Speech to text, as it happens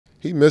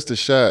He missed a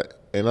shot,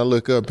 and I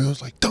look up, and I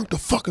was like, dunk the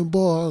fucking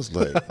ball. I was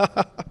like,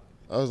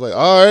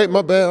 all right,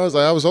 my bad.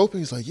 I was open.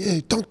 He's like,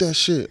 yeah, dunk that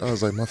shit. I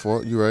was like, my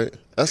fault. You right.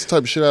 That's the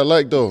type of shit I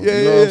like, though. Yeah,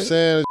 you know what I'm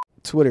saying?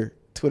 Twitter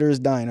is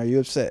dying. Are you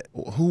upset?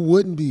 Who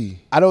wouldn't be?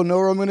 I don't know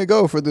where I'm going to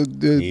go for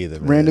the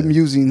random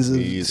musings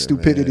of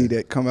stupidity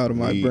that come out of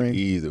my brain.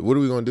 Either. What are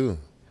we going to do?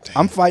 Damn.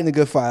 I'm fighting a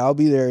good fight. I'll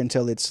be there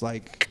until it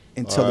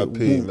won't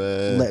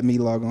man. let me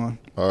log on.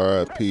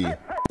 R.I.P.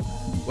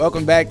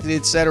 Welcome back to the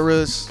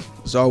Etceteras.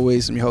 As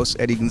always, I'm your host,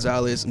 Eddie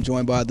Gonzalez. I'm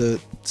joined by the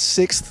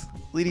 6th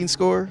leading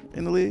scorer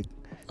in the league.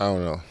 I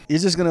don't know. You're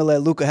just going to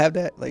let Luka have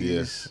that?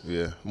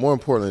 Yeah. More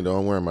importantly, though,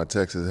 I'm wearing my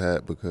Texas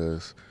hat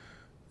because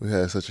we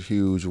had such a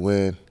huge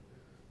win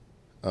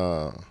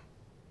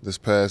this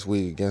past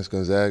week against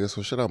Gonzaga.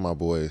 So shout out my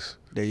boys.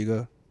 There you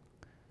go.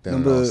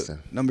 Down in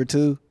Austin. Number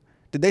 2.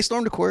 Did they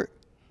storm the court?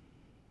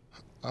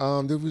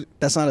 Did we?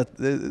 That's not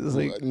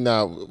a.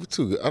 Nah, we're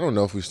too good. I don't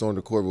know if we stormed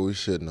the court, but we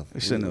shouldn't have.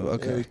 We shouldn't have.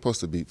 Okay. We were supposed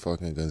to beat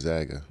fucking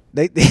Gonzaga.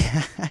 They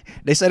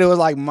said it was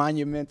like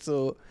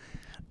monumental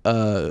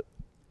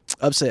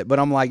upset, but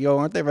I'm like, yo,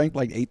 aren't they ranked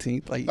like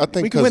 18th? Like, I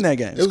think we can win that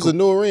game. It was a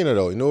new arena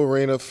though. New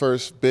arena,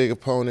 first big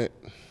opponent.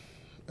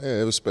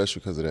 Yeah, it was special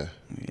because of that.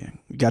 Yeah,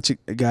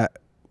 got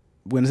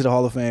went to the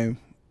Hall of Fame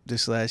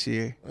this last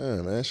year.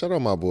 Yeah, man. Shout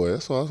out my boy.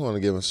 That's why I just want to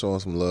give him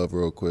some love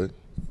real quick.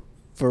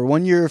 For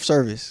 1 year of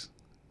service.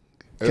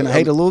 Can I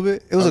hate a little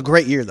bit? It was a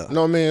great year, though.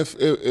 No, man,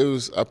 it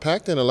was. I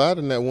packed in a lot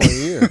in that 1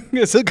 year.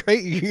 It's a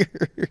great year.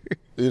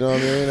 You know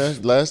what I mean?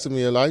 That lasted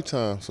me a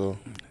lifetime. So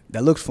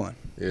that looked fun.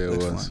 Yeah, it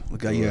was. Fun.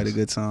 Look how you had a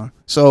good time.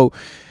 So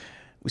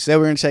we said we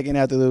were going to check in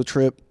after the little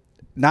trip.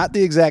 Not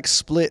the exact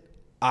split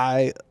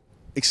I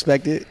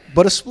expected,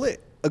 but a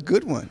split, a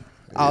good one,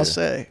 I'll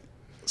say.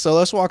 So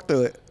let's walk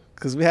through it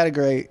because we had a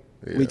great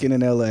weekend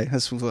in LA.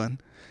 Had some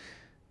fun.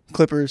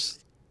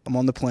 Clippers. I'm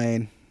on the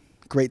plane.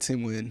 Great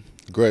team win.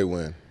 Great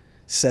win.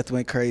 Seth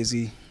went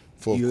crazy.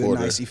 Fourth you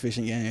quarter. A nice,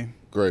 efficient game.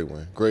 Great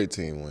win. Great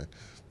team win.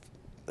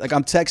 Like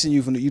I'm texting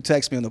you you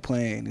text me on the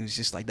plane. And it was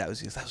just like that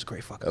was a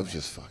great fucking. That was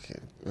just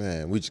fucking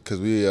man. Because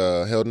we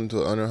held him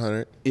to under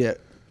 100. Yeah.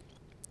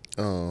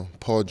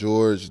 Paul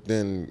George.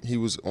 Then he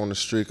was on a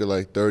streak of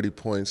like 30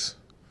 points,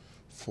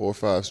 4 or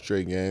 5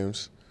 straight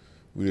games.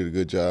 We did a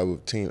good job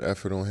of team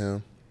effort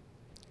on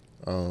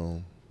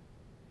him.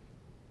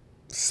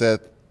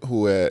 Seth,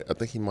 I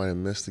think he might have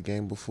missed the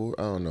game before.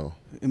 I don't know.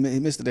 He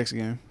missed the next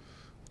game.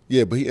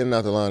 Yeah, but he ended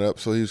out the lineup,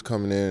 so he was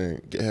coming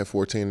in and had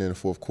 14 in the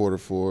fourth quarter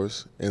for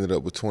us. Ended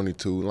up with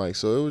 22.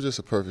 So it was just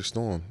a perfect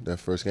storm that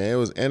first game.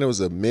 It was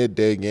a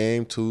midday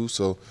game too,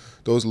 so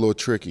those a little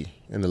tricky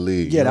in the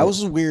league. Yeah, that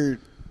was a weird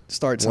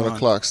start time. 1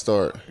 o'clock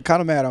start. Kind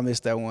of mad I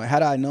missed that one.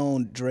 Had I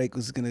known Drake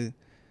was gonna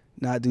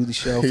not do the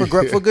show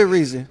for good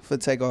reason for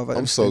takeoff.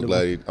 I'm so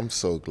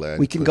glad.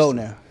 We can go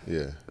now.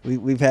 Yeah,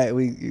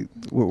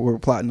 we're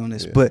plotting on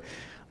this, but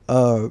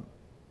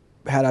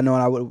had I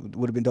known, I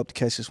would have been dope to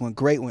catch this one.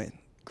 Great win.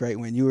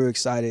 You were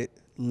excited.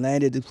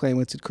 Landed the plane,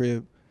 went to the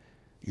crib.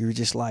 You were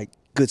just like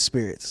good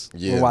spirits.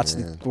 Yeah,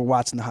 we're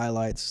watching the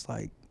highlights.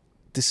 Like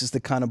this is the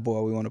kind of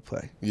ball we want to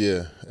play.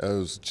 Yeah, it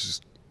was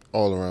just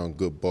all around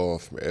good ball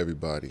from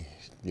everybody.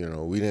 You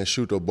know, we didn't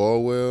shoot the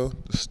ball well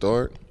to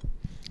start,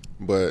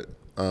 but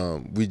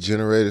we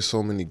generated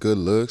so many good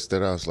looks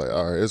that I was like,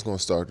 all right, it's gonna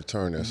start to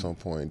turn at some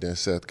point. Then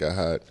Seth got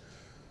hot.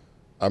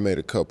 I made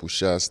a couple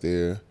shots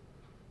there.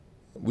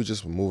 We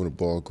just were moving the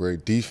ball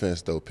great.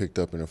 Defense though picked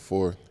up in the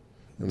fourth.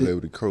 And be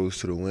able to cruise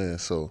to the win.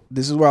 So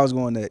this is where I was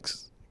going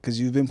next because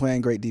you've been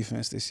playing great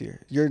defense this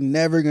year. You're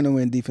never going to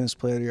win Defense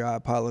Player of the Year. I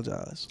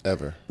apologize.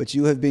 Ever. But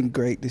you have been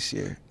great this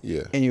year.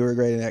 Yeah. And you were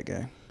great in that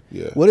game.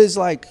 Yeah. What is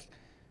like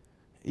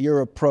your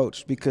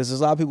approach? Because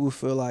there's a lot of people who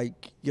feel like,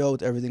 yo,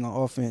 with everything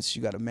on offense,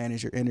 you got to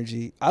manage your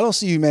energy. I don't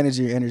see you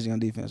managing your energy on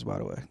defense, by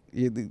the way.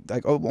 You're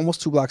like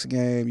almost 2 blocks a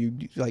game.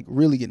 You like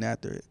really getting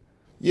after it.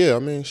 Yeah, I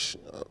mean,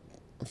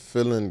 I'm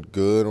feeling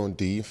good on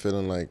D,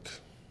 feeling like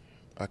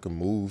I can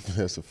move.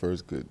 That's the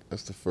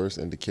first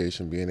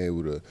indication, being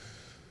able to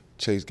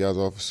chase guys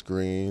off of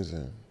screens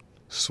and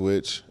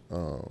switch.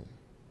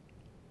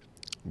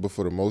 But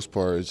for the most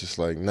part, it's just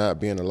like not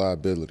being a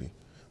liability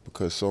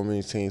because so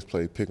many teams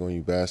play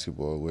pick-on-you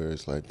basketball where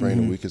it's like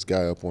bring the weakest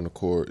guy up on the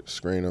court,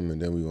 screen him,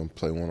 and then we're going to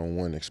play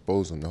one-on-one,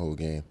 expose them the whole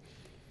game.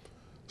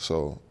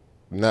 So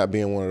not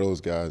being one of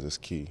those guys is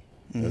key.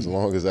 As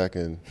long as I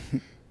can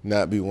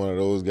not be one of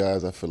those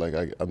guys, I feel like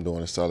I'm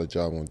doing a solid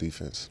job on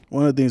defense.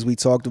 One of the things we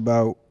talked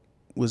about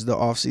was the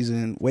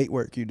offseason weight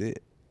work you did.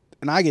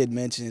 And I got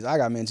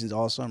mentions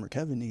all summer.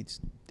 Kevin needs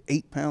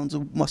 8 pounds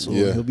of muscle.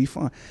 Yeah. He'll be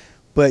fine.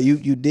 But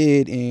you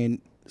did, and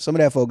some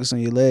of that focus on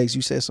your legs,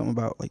 you said something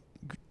about like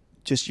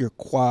just your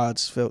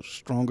quads felt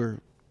stronger.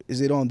 Is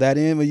it on that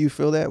end where you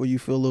feel that, where you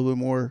feel a little bit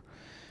more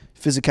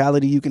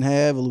physicality you can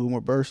have, a little bit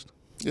more burst?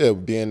 Yeah,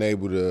 being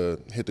able to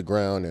hit the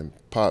ground and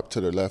pop to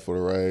the left or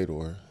the right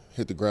or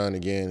hit the ground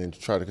again and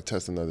try to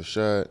contest another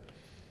shot,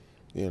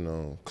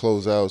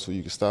 close out so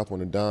you can stop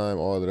on a dime,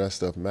 all of that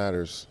stuff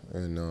matters.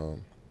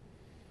 And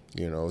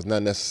You know, it's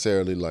not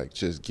necessarily like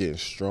just getting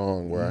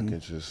strong where I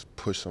can just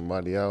push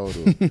somebody out,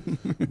 or,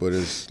 but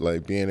it's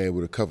like being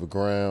able to cover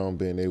ground,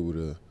 being able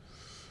to,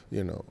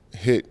 you know,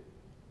 hit,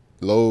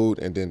 load,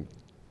 and then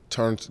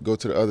go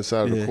to the other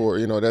side of the court,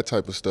 you know, that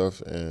type of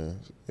stuff. And,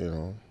 you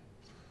know,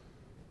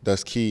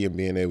 that's key in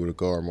being able to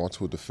guard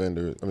multiple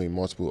defenders,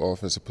 multiple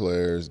offensive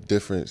players,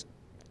 different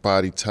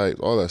body types,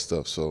 all that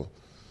stuff. So,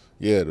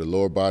 yeah, the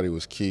lower body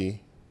was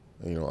key.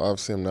 You know,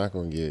 obviously I'm not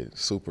going to get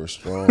super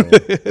strong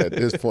at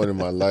this point in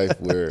my life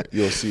where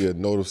you'll see a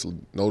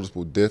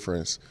noticeable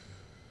difference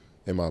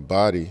in my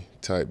body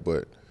type,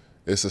 but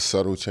it's the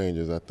subtle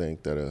changes, I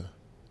think, that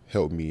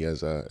help me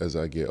as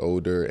I get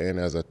older and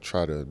as I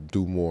try to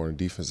do more on the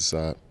defensive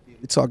side.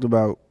 We talked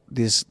about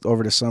this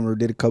over the summer,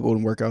 did a couple of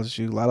workouts with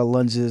you, a lot of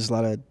lunges, a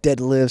lot of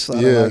deadlifts,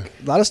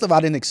 a lot of stuff I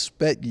didn't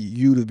expect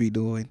you to be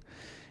doing.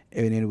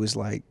 And then it was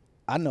like,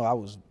 I know I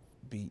was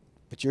beat,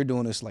 but you're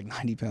doing this like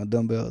 90-pound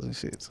dumbbells and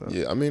shit. So.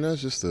 Yeah, I mean,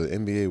 that's just an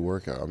NBA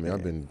workout. I mean,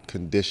 I've been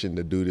conditioned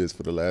to do this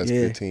for the last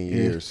 15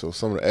 years. So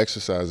some of the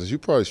exercises, you're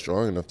probably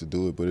strong enough to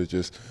do it, but it's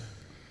just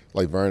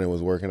like Vernon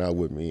was working out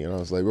with me. And I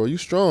was like, bro, you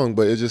strong,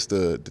 but it's just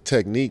the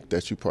technique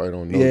that you probably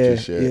don't know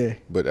just yet. Yeah.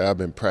 But I've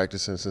been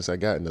practicing since I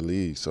got in the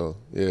league. So,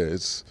 yeah,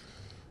 it's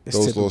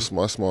those typical.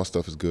 Little small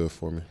stuff is good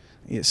for me.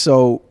 Yeah,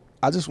 so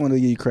I just wanted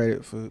to give you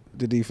credit for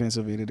the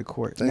defensive end of the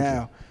court. Thank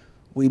you.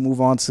 We move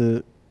on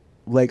to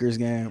Lakers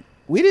game.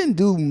 We didn't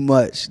do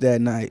much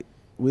that night.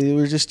 We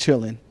were just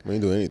chilling. We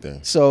didn't do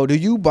anything. So do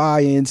you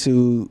buy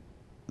into,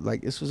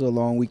 like, this was a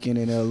long weekend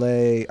in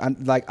L.A. I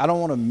don't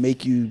want to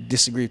make you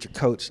disagree with your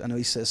coach. I know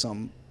he said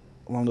something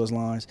along those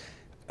lines.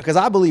 Because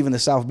I believe in the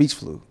South Beach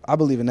flu. I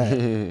believe in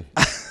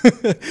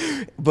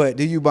that. But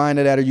do you buy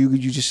into that, or you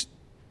just,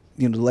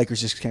 you know, the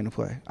Lakers just came to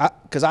play?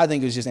 Because I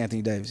think it was just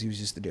Anthony Davis. He was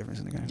just the difference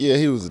in the game. Yeah,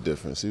 he was the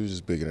difference. He was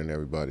just bigger than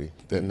everybody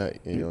that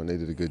night. You know, and they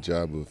did a good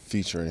job of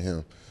featuring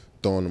him.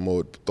 Throwing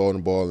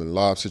the ball in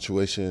lob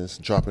situations,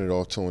 dropping it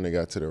off to when they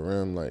got to the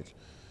rim. Like,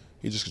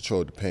 he just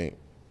controlled the paint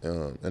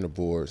and the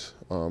boards.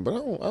 But I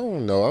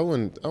don't know. I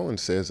wouldn't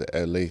say it's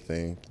an LA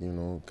thing. You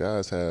know,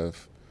 guys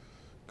have,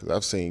 because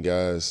I've seen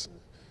guys,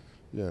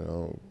 you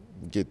know,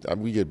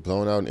 we get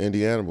blown out in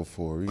Indiana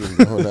before. We get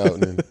blown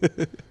out in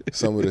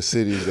some of the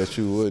cities that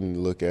you wouldn't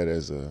look at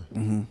as a,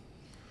 you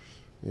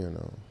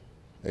know,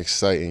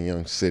 exciting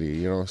young city.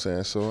 You know what I'm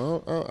saying?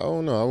 So I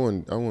don't know.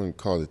 I wouldn't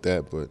call it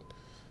that, but.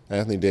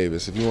 Anthony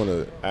Davis, if you want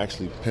to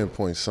actually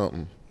pinpoint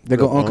something. There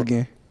go Unc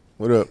again.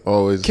 What up?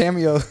 Always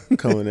cameo.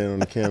 Coming in on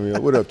the cameo.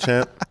 What up,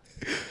 champ?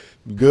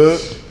 You good?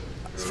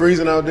 It's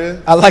freezing out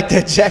there? I like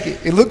that jacket.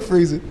 It looked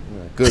freezing.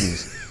 My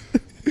goodness.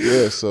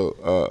 Yeah,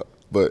 so,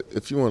 but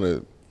if you want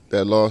to,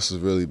 that loss is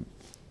really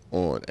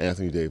on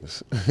Anthony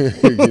Davis.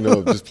 You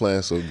know, just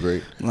playing so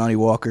great. Lonnie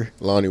Walker.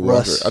 I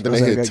think they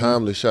hit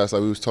timely shots.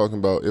 Like we was talking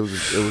about, it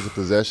was a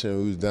possession.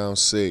 We was down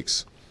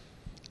 6.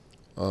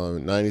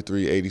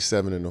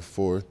 93-87 in the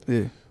fourth.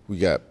 Yeah. We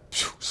got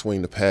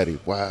swing the patty,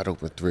 wide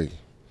open 3.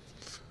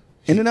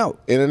 In and out.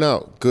 In and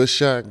out. Good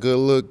shot, good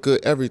look,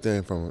 good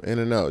everything from him. In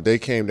and out. They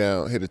came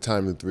down, hit a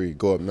timely 3,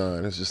 go up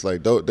 9. It's just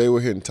like they were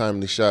hitting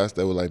timely shots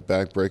that were like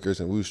backbreakers,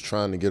 and we was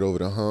trying to get over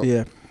the hump.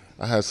 Yeah.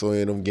 I had so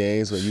many of them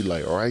games where you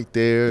like right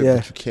there,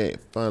 but you can't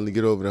finally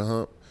get over the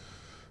hump.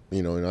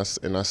 You know,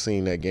 and I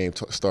seen that game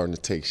starting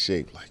to take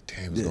shape. Like,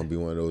 damn, it's gonna be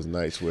one of those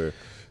nights where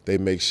they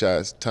make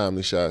shots,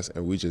 timely shots,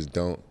 and we just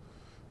don't.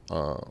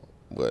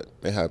 But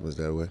it happens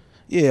that way.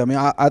 Yeah, I mean,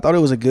 I thought it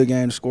was a good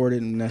game. The score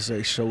didn't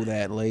necessarily show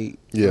that late.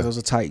 Yeah. It was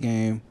a tight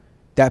game.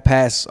 That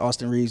pass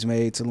Austin Reeves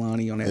made to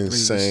Lonnie on that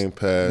insane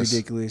pass.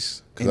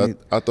 Ridiculous. Because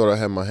I thought I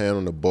had my hand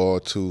on the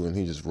ball, too, and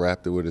he just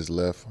wrapped it with his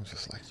left. I was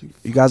just like,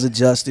 you guys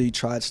adjusted. You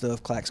tried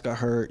stuff. Clax got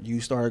hurt. You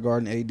started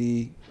guarding AD.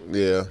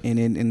 Yeah. And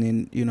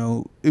then you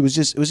know, it was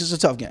just a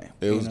tough game.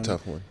 It was a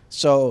tough one.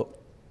 So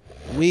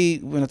we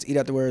went to eat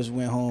afterwards,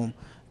 went home,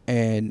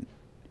 and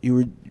you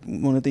were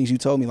one of the things you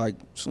told me, like,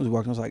 as soon as we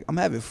walked in, I was like, I'm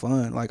having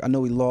fun. Like, I know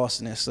we lost,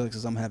 and that sucks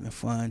because I'm having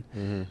fun.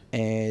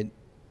 And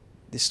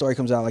this story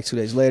comes out like 2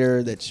 days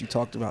later that you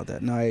talked about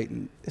that night.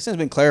 And it's since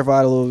been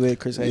clarified a little bit.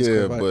 Chris Hayes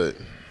clarified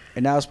it.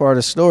 And now it's part of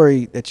the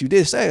story that you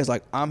did say. It's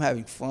like, I'm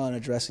having fun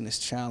addressing this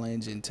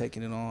challenge and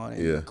taking it on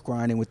and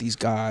grinding with these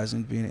guys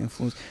and being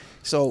influenced.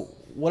 So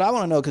what I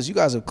want to know, because you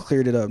guys have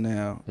cleared it up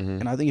now,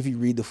 and I think if you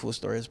read the full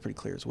story, it's pretty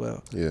clear as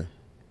well. Yeah.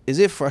 Is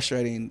it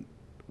frustrating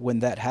when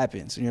that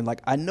happens and you're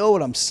like, I know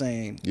what I'm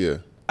saying? Yeah.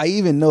 I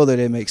even know that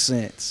it makes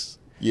sense.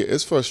 Yeah,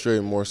 it's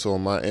frustrating more so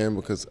on my end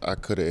because I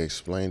could have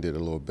explained it a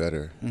little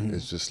better.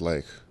 It's just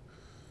like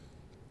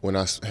when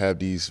I have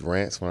these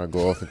rants, when I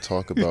go off and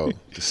talk about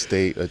the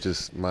state of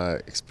just my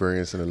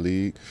experience in the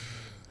league,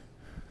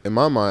 in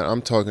my mind,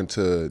 I'm talking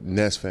to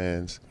Nets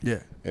fans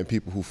and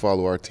people who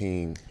follow our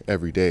team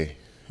every day.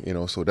 You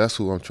know, so that's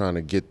who I'm trying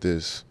to get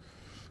this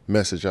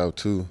message out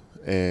to.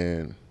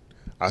 And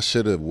I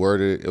should have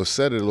worded it or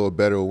said it a little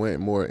better or went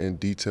more in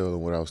detail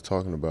than what I was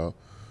talking about.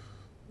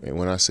 And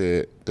when I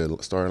said the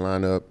starting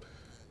lineup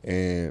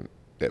and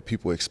that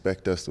people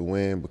expect us to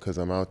win because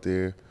I'm out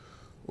there,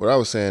 what I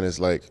was saying is,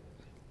 like,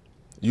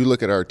 you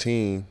look at our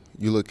team,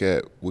 you look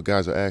at what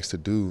guys are asked to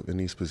do in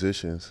these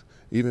positions.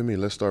 Even me,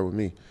 let's start with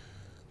me.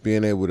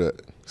 Being able to,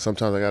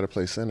 sometimes I got to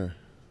play center.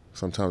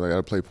 Sometimes I got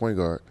to play point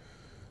guard.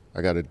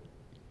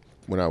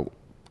 When I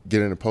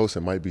get in the post,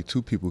 it might be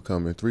 2 people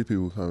coming, 3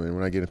 people coming.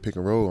 When I get in pick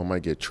and roll, I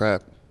might get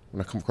trapped.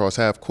 When I come across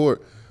half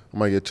court, I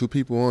might get 2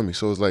 people on me.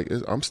 So it's like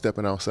I'm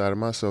stepping outside of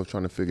myself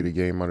trying to figure the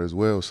game out as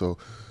well. So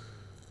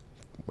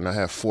when I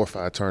have 4 or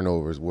 5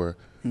 turnovers where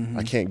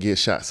I can't get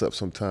shots up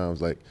sometimes,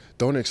 like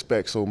don't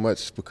expect so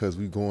much because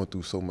we're going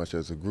through so much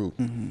as a group.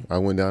 I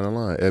went down the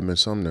line, Edmund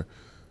Sumner,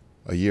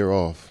 a year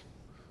off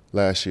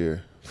last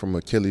year from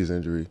Achilles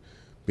injury,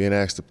 being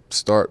asked to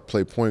start,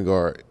 play point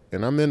guard,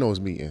 and I'm in those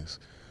meetings.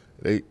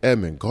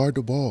 Edmund, guard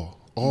the ball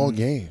all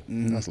game.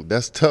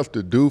 That's tough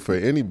to do for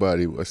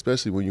anybody,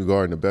 especially when you're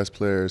guarding the best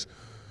players.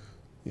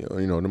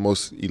 You know, the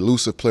most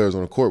elusive players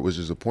on the court, which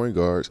is the point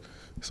guards.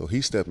 So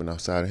he's stepping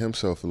outside of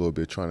himself a little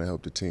bit, trying to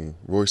help the team.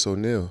 Royce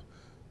O'Neal,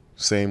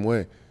 same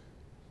way,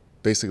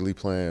 basically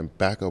playing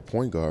backup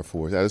point guard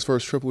for us. Had his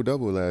first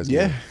triple-double last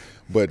game.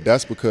 But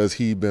that's because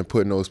he'd been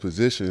put in those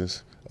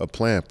positions of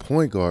playing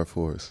point guard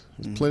for us.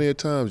 There's plenty of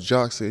times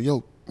Jock said,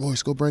 yo,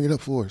 Royce, go bring it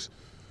up for us.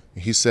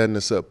 And he's setting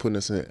us up, putting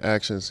us in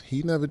actions.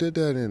 He never did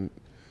that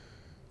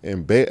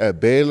at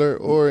Baylor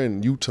or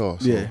in Utah.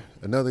 So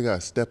another guy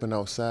stepping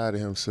outside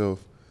of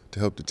himself to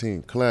help the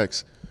team.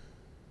 Clax,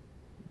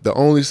 the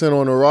only center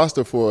on the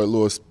roster for a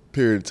little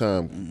period of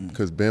time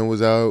because Ben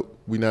was out.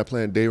 We not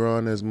playing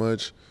Dayron as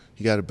much.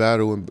 He got to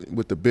battle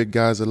with the big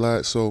guys a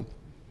lot. So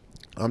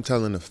I'm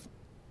telling the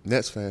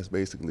Nets fans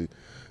basically,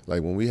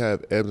 like when we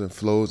have ebbs and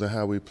flows in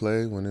how we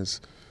play, when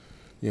it's,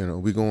 you know,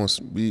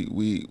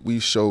 we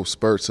show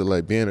spurts of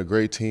like being a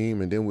great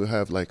team, and then we'll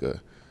have like a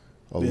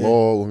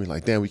lull when we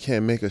like, damn, we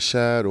can't make a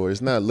shot or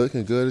it's not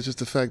looking good. It's just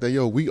the fact that,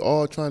 yo, we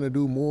all trying to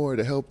do more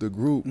to help the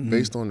group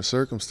based on the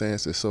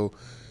circumstances. So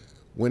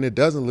when it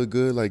doesn't look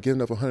good, like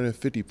giving up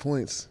 150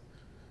 points,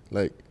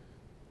 like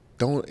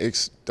don't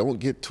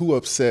get too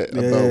upset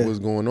about what's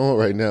going on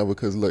right now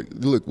because look,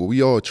 well,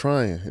 we all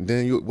trying. And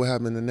then what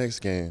happened in the next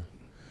game?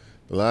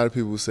 A lot of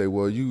people say,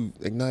 well, you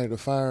ignited a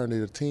fire under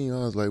the team. I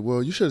was like,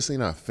 well, you should have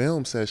seen our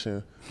film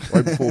session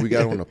right before we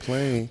got on the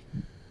plane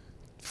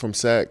from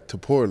Sac to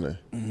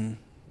Portland.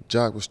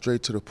 Jock was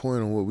straight to the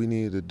point on what we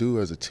needed to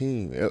do as a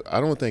team. I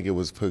don't think it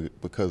was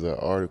because of the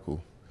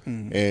article.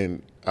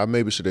 And I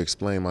maybe should have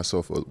explained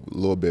myself a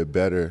little bit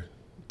better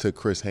to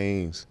Chris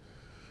Haynes.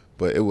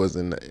 But it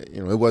wasn't,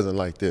 you know, it wasn't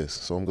like this.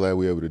 So I'm glad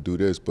we were able to do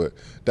this. But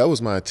that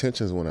was my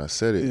intentions when I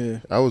said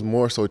it. I was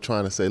more so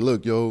trying to say,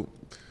 look, yo,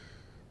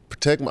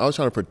 I was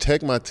trying to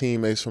protect my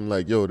teammates from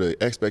like, yo, the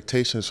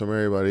expectations from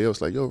everybody else.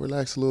 Like, yo,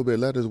 relax a little bit.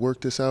 Let us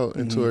work this out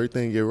until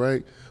everything get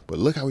right. But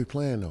look how we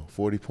playing though.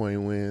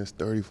 40-point wins,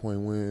 30-point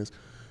wins,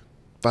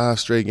 5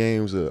 straight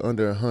games of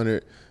under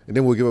 100. And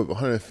then we'll give up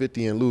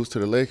 150 and lose to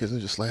the Lakers. And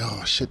just like,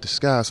 oh, shit, the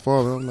sky's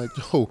falling. I'm like,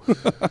 yo,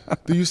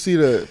 do you see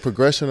the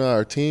progression of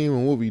our team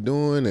and what we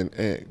doing?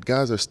 And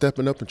guys are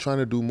stepping up and trying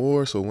to do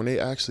more. So when they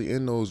actually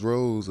in those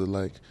roles of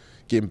like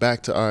getting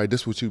back to, all right,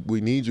 this is what we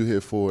need you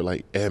here for,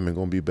 like Edmund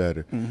going to be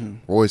better.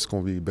 Royce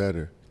going to be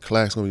better.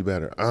 Clax going to be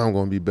better. I'm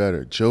going to be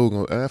better.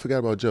 And I forgot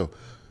about Joe.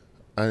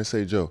 I didn't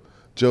say Joe.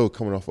 Joe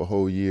coming off a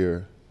whole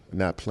year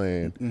not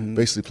playing,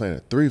 basically playing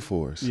at 3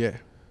 for us.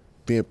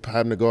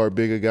 Having to guard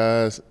bigger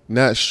guys,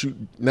 not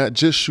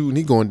just shooting.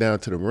 He going down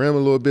to the rim a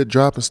little bit,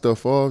 dropping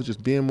stuff off,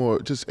 just being more,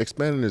 just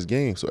expanding his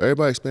game. So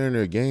everybody expanding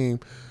their game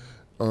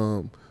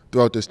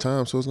throughout this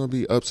time. So it's gonna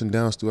be ups and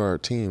downs through our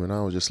team. And I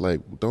was just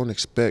like, don't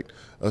expect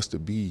us to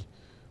be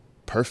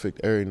perfect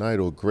every night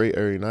or great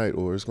every night.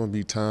 Or it's gonna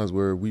be times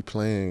where we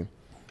playing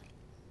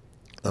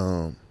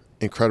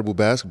incredible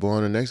basketball.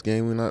 And the next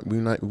game we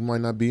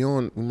might not be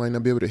able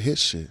to hit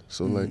shit.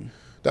 So like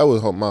that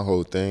was my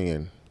whole thing.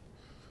 And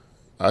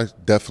I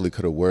definitely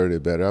could have worded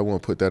it better. I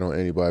won't put that on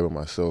anybody but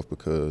myself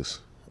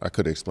because I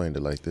could have explained it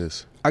like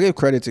this. I give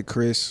credit to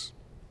Chris,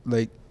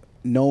 like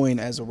knowing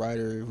as a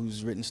writer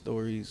who's written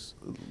stories,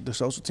 the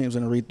social team's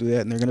going to read through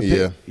that and they're going to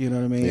pick. You know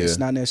what I mean? It's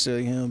not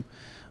necessarily him.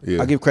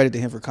 I give credit to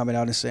him for coming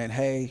out and saying,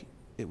 hey,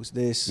 it was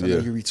this. I know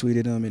you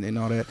retweeted him and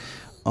all that.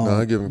 No,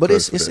 I give him but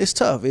credit it's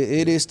tough.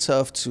 It is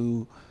tough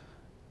to,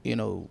 you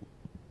know,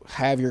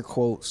 have your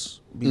quotes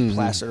be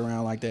plastered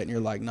around like that and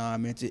you're like, nah, I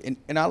meant it.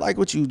 And I like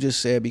what you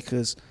just said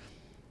because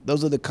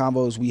those are the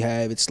combos we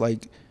have. It's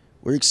like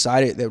we're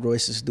excited that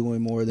Royce is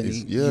doing more than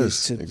he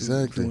used to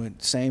doing.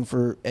 Same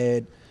for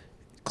Ed.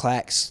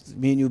 Clax.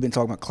 Me and you have been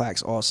talking about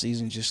Clax all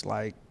season, just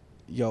like,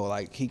 yo,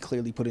 like he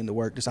clearly put in the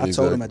work. I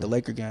told him at the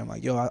Laker game,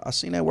 like, yo, I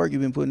seen that work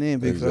you've been putting in,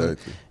 big fella.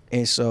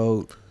 And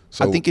so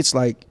I think it's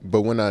like.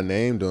 But when I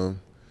named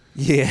him,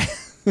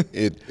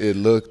 it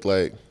looked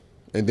like.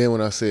 And then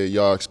when I said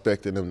y'all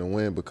expecting them to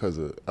win because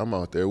I'm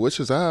out there, which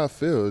is how I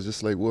feel. It's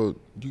just like, well,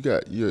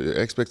 your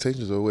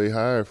expectations are way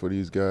higher for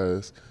these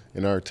guys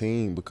in our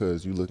team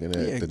because you're looking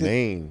at the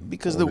name.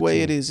 Because the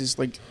way it is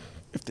like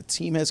if the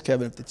team has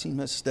Kevin, if the team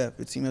has Steph, if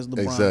the team has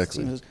LeBron, if the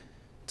team has,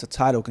 it's a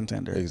title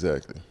contender.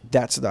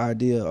 That's the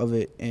idea of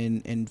it.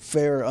 And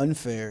fair or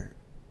unfair,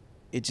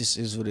 it just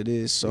is what it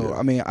is. So,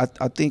 I mean,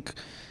 I think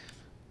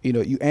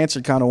you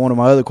answered kind of one of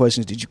my other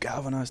questions. Did you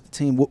galvanize the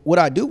team? What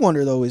I do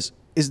wonder though is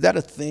that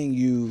a thing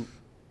you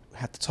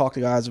have to talk to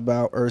guys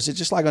about, or is it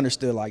just like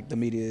understood like the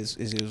media is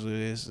what it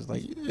is? It's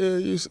like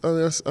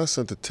I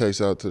sent the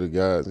text out to the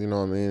guys, you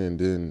know what I mean, and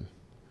then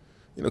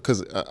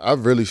because I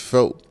really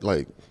felt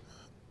like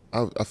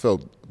I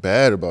felt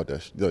bad about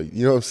that. Like,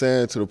 you know what I'm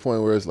saying? To the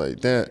point where it's like,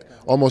 damn,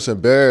 almost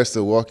embarrassed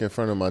to walk in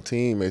front of my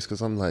teammates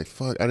because I'm like,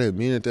 fuck, I didn't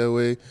mean it that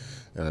way.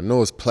 And I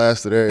know it's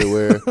plastered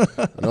everywhere.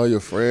 I know your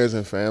friends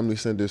and family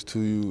sent this to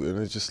you. And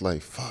it's just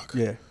like, fuck.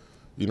 Yeah.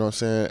 You know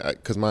what I'm saying?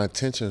 Because my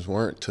intentions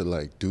weren't to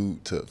like to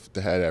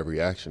have that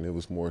reaction. It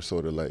was more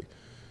so to like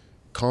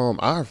calm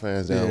our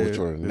fans down, which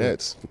are the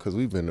Nets, because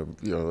we've been,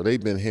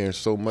 they've been hearing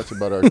so much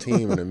about our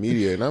team in the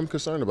media. And I'm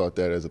concerned about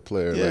that as a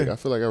player. Yeah. Like, I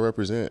feel like I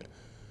represent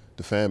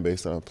the fan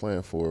base that I'm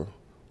playing for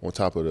on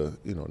top of the,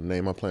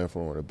 name I'm playing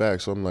for on the back.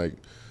 So I'm like,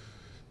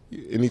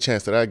 any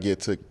chance that I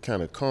get to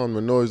kind of calm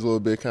the noise a little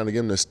bit, kind of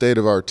give them the state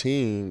of our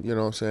team, you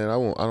know what I'm saying?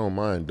 I don't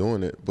mind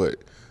doing it, but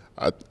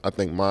I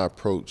think my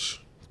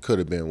approach could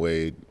have been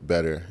way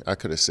better. I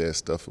could have said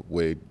stuff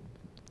way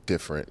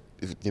different,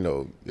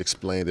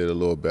 explained it a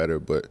little better,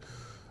 but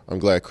I'm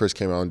glad Chris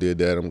came out and did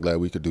that. I'm glad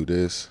we could do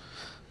this.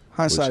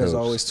 Hindsight is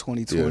always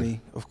 20/20,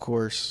 of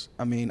course.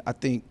 I mean, I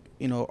think,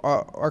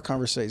 our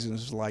conversations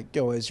was like,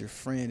 yo, as your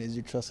friend, as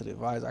your trusted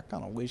advisor, I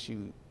kind of wish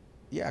you,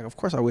 of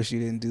course I wish you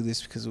didn't do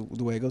this because of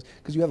the way it goes.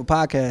 Because you have a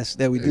podcast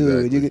that we do.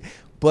 Exactly.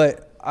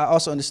 But I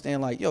also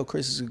understand, like, yo,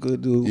 Chris is a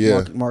good dude.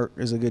 Yeah. Mark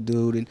is a good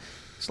dude. And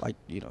it's like,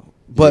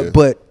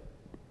 but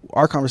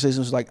our conversation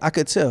was like, I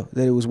could tell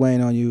that it was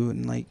weighing on you.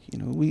 And, like,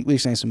 we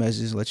exchanged some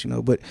messages to let you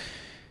know. But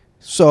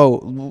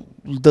so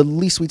the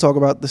least we talk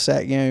about the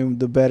SAC game,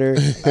 the better.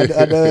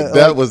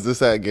 That was the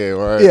SAC game,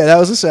 right? Yeah, that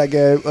was the SAC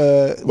game.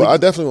 But I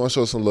definitely want to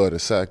show some love to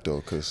SAC,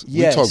 though, because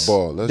we talk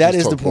ball. That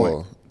is the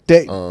point.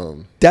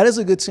 That is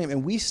a good team.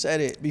 And we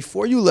said it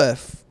before you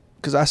left,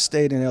 because I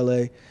stayed in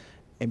L.A.,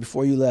 and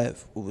before you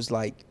left, it was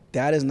like,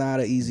 that is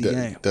not an easy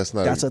game. That's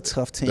a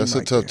tough team. That's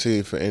a tough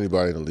team for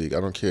anybody in the league. I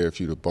don't care if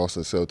you're the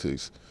Boston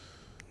Celtics.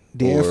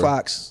 De'Aaron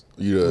Fox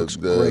you're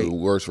the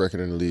worst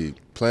record in the league.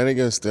 Playing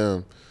against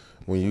them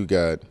when you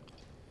got,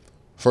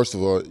 first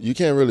of all, you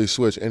can't really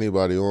switch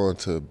anybody on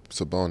to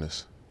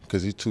Sabonis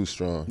because he's too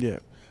strong. Yeah.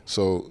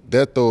 So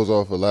that throws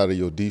off a lot of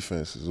your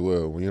defense as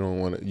well. When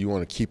you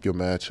want to keep your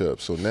matchup.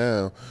 So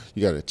now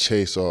you got to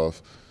chase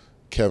off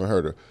Kevin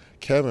Huerter.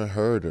 Kevin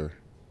Huerter,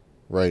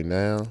 right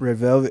now, Red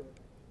Velvet.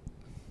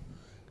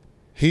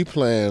 He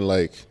playing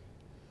like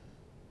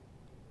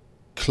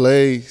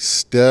Clay,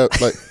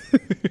 Steph, like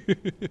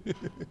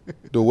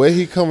the way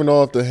he coming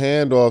off the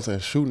handoffs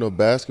and shooting a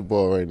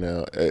basketball right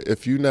now.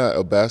 If you're not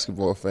a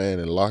basketball fan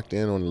and locked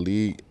in on the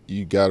league,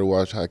 you got to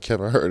watch how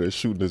Kevin Huerter is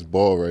shooting this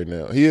ball right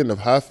now. He in the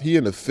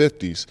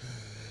 50s,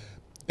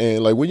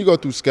 and like when you go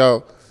through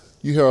scout,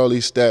 you hear all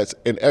these stats,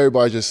 and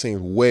everybody just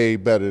seems way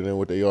better than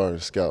what they are in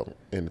scout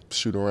and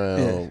shoot around.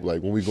 Yeah.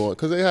 Like when we going,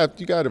 because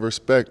you got to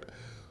respect.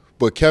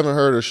 But Kevin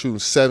Huerter shooting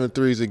 7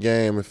 threes a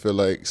game and feel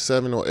like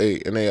 7 or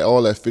 8, and they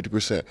all at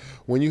 50%.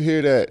 When you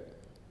hear that,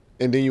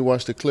 and then you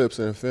watch the clips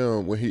and the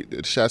film when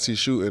the shots he's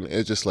shooting,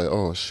 it's just like,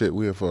 oh shit,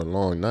 we're in for a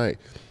long night.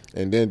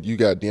 And then you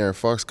got De'Aaron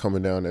Fox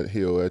coming down that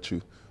hill at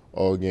you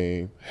all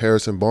game.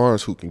 Harrison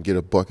Barnes, who can get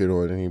a bucket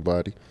on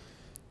anybody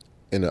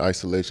in an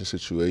isolation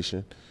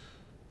situation,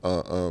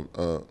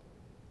 and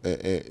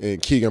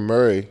Keegan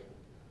Murray,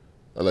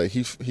 like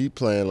he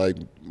playing like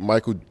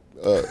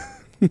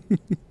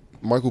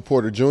Michael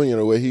Porter Jr.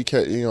 the way he at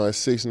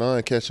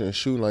 6'9", catching and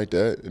shooting like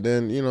that. And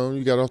then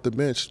you got off the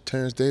bench.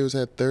 Terrence Davis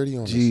had 30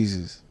 on us.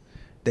 Jesus,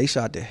 they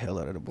shot the hell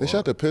out of the ball. They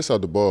shot the piss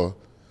out the ball.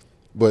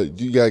 But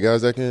you got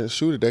guys that can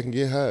shoot it, that can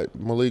get hot.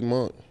 Malik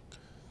Monk,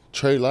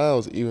 Trey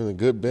Lyles, even a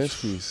good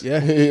bench piece.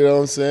 Yeah, you know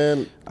what I'm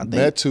saying.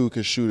 That too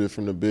can shoot it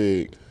from the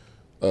big.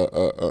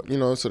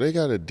 So they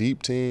got a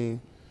deep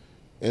team,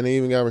 and they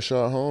even got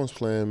Rashad Holmes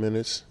playing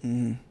minutes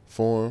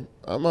for him.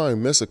 I might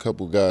miss a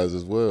couple guys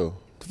as well.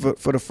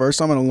 For the first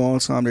time in a long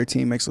time, their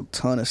team makes a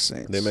ton of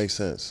sense. They make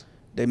sense.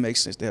 They make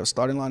sense. They have a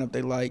starting lineup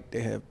they like.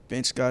 They have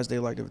bench guys they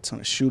like. They have a ton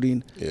of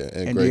shooting. Yeah,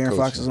 and great De'Aaron coaching.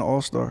 Fox is an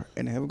all-star.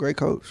 And they have a great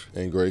coach.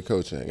 And great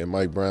coaching. And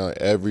Mike Brown,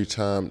 every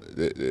time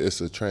it's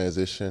a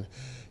transition,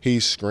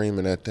 he's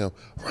screaming at them,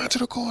 run to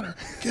the corner,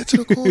 get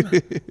to the corner.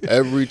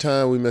 Every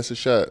time we miss a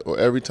shot, or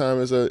every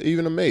time it's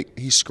even a make,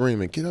 he's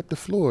screaming, get up the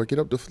floor, get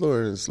up the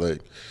floor. And it's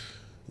like,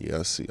 yeah,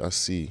 I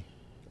see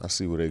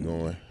where they're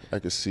going. I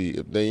can see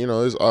if they,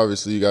 it's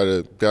obviously you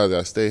guys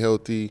gotta stay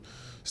healthy,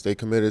 stay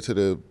committed to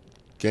the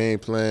game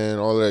plan,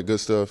 all of that good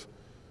stuff,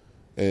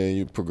 and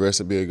you progress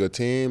and be a good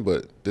team.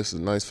 But this is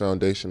a nice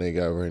foundation they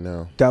got right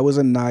now. That was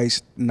a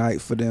nice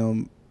night for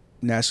them,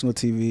 national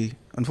TV.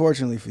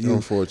 Unfortunately for you.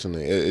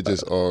 Unfortunately, it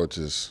just all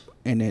just.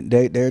 And then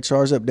they're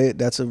charged up.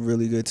 That's a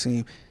really good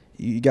team.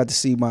 You got to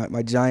see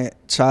my giant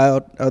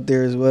child out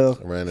there as well.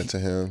 I ran into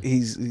him.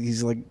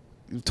 He's like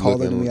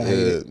taller than me. I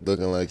hate it.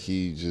 Looking like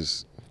he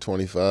just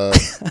 25.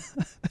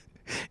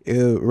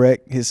 Ew,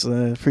 Rec, his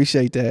son.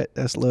 Appreciate that.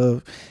 That's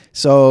love.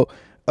 So,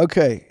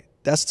 okay,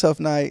 that's a tough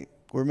night.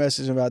 We're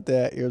messaging about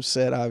that. You're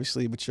upset,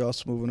 obviously, but you're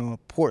also moving on.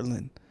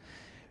 Portland.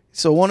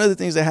 So one of the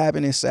things that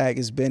happened in Sac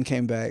is Ben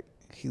came back.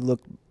 He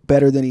looked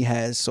better than he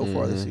has so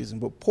far this season.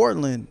 But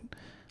Portland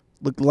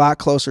looked a lot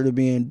closer to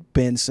being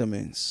Ben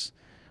Simmons.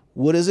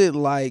 What is it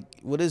like?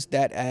 What does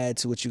that add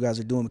to what you guys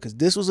are doing? Because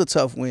this was a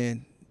tough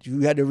win.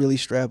 You had to really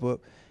strap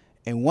up.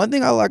 And one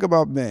thing I like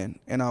about Ben,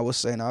 and I was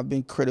saying I've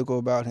been critical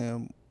about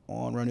him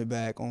on Run It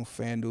Back, on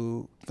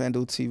FanDuel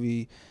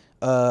TV,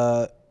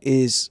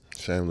 is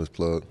shameless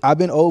plug. I've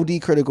been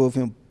OD critical of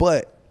him,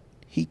 but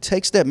he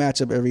takes that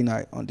matchup every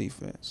night on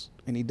defense,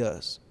 and he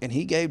does. And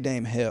he gave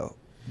Dame hell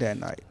that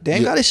night.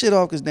 Dame got his shit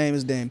off because Dame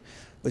is Dame,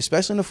 but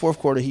especially in the fourth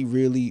quarter, he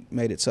really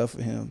made it tough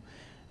for him.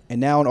 And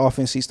now on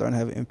offense, he's starting to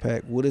have an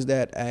impact. What does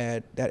that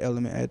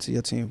element add to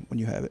your team when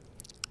you have it?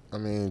 I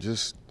mean, you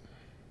just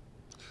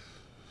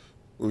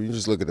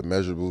look at the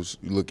measurables.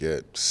 You look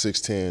at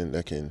 6'10",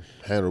 that can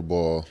handle the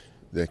ball,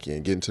 that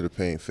can get into the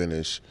paint,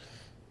 finish,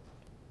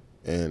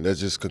 and that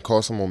just could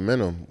cause some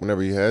momentum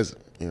whenever he has it,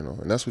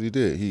 And that's what he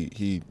did.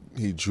 He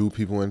drew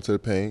people into the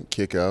paint,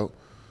 kick out,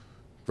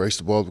 race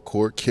the ball to the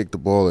court, kick the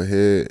ball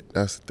ahead.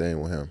 That's the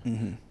thing with him.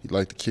 Mm-hmm. He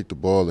liked to kick the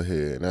ball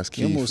ahead, and that's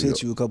key. He almost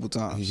hit you a couple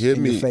times. He hit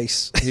me in your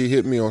face. He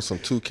hit me on some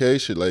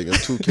 2K shit, like in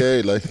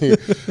 2K. Like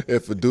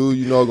if a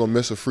dude gonna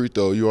miss a free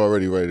throw, you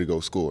already ready to go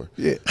score.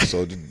 Yeah.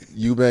 So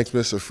Eubanks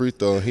missed a free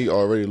throw, and he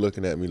already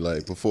looking at me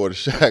like before the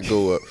shot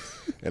go up,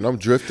 and I'm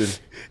drifting.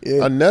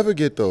 Yeah. I never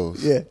get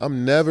those. Yeah.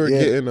 I'm never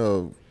getting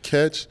a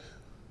catch.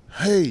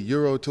 Hey,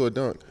 Euro to a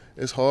dunk.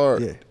 It's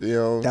hard.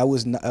 Yeah. That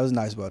was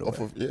nice, by the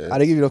way. Yeah. I didn't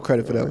give you enough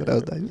credit for that, but that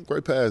was nice.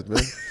 Great pass,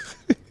 man.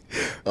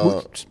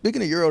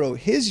 Speaking of Euro, though,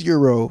 his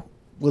Euro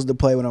was the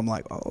play when I'm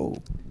like, oh.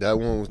 That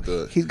one with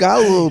the. He's got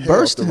a little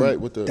burst in him. Right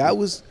with the, that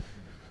was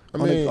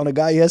on a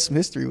guy he has some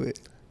history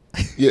with.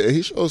 Yeah,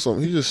 he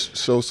just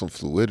showed some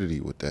fluidity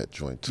with that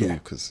joint, too,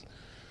 because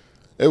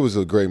it was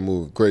a great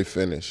move, great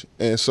finish.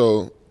 And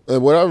so,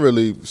 what I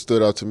really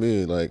stood out to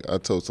me, like I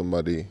told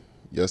somebody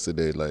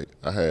yesterday, like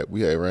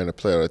we had ran a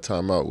play at a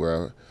timeout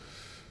where I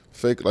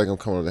fake like I'm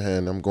coming to the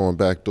hand, I'm going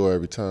back door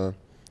every time.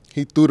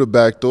 He threw the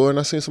back door, and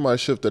I seen somebody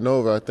shifting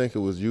over. I think it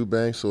was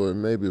Eubanks or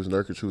maybe it was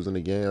Nurkic who was in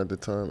the game at the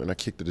time, and I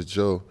kicked it to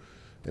Joe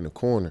in the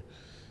corner.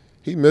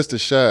 He missed a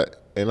shot,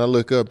 and I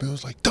look up, and I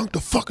was like, dunk the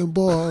fucking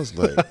ball. I was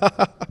like.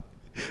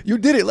 You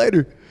did it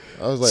later.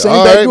 I was like, same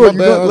all right, door, my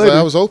bad.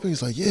 I was open.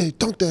 He's like, yeah,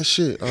 dunk that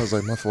shit. I was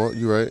like, my fault,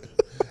 you right.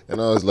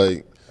 And I was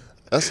like,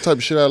 that's the type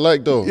of shit I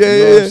like, though. Yeah,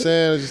 you know what I'm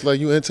saying? It's just like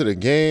you into the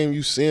game,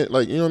 you see it,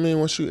 like, you know what I mean?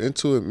 Once you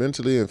into it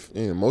mentally and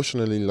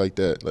emotionally like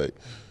that, like,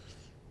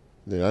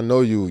 then I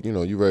know you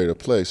ready to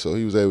play. So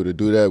he was able to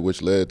do that,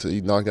 which led to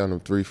he knocked down them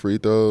 3 free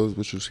throws,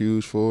 which was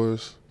huge for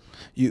us.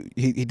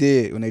 He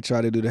did when they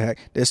tried to do the hack.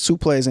 There's 2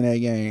 plays in that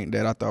game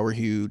that I thought were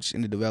huge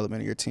in the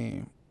development of your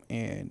team.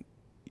 And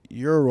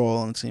your role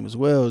on the team as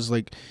well is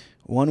like,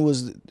 one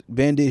was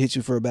Ben did hit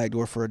you for a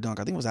backdoor for a dunk.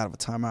 I think it was out of a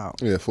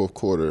timeout. Yeah, fourth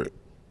quarter.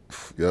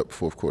 Yep,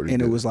 fourth quarter.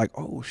 And it was like,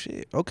 oh,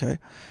 shit, okay.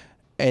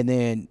 And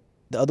then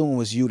the other one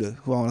was Yuta,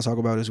 who I want to talk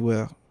about as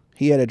well.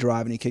 He had a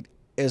drive and he kicked.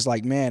 It's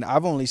like, man,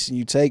 I've only seen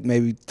you take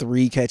maybe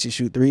 3 catch and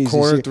shoot threes.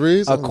 Corner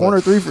threes? A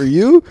corner three for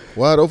you?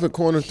 Wide open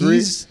corner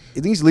threes? I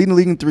think he's leading the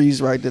league in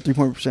threes, right? The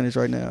 3-point percentage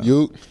right now.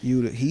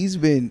 Yuta. He's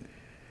been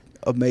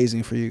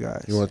amazing for you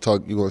guys. You want to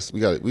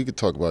talk? We could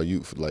talk about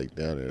you for like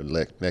down in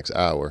the next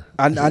hour.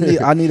 I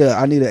need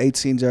an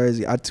 18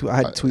 jersey. I had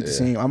to tweet the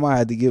same. I might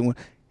have to get one.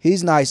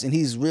 He's nice, and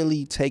he's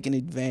really taking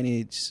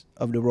advantage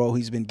of the role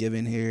he's been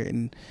given here.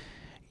 And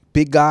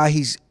big guy,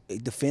 he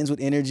defends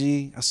with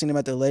energy. I seen him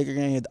at the Laker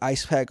game. He had the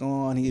ice pack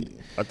on.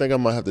 I think I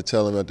might have to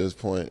tell him at this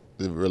point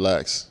to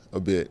relax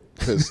a bit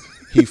because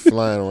he's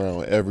flying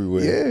around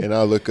everywhere. Yeah. And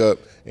I look up,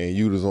 and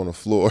Yuta's on the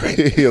floor.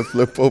 He'll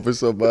flip over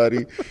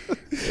somebody,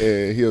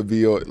 and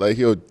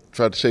he'll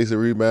try to chase a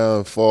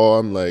rebound, fall.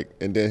 I'm like,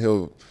 and then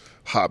he'll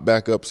hop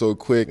back up so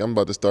quick. I'm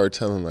about to start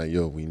telling him, like,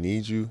 yo, we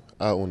need you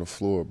out on the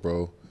floor,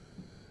 bro.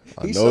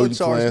 I know you're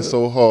playing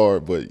so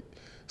hard, but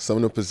some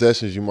of the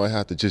possessions you might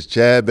have to just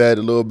jab at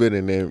a little bit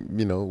and then,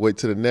 wait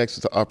till the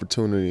next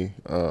opportunity.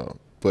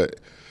 But,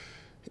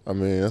 I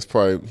mean, that's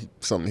probably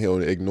something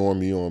he'll ignore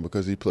me on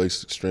because he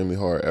plays extremely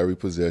hard every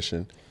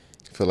possession.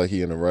 I feel like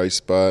he's in the right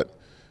spot.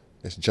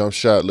 His jump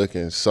shot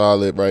looking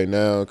solid right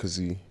now because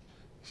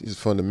his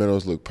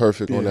fundamentals look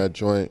perfect on that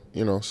joint,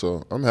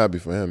 so I'm happy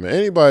for him. And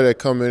anybody that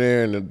come in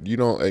there and you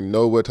don't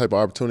know what type of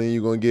opportunity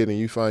you're going to get and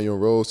you find your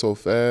role so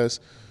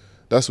fast,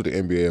 that's what the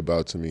NBA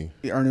about to me.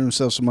 He's earning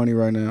himself some money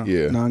right now.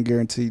 Yeah.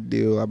 Non-guaranteed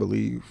deal, I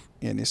believe.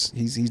 And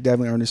he's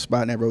definitely earned his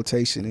spot in that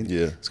rotation. And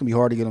it's going to be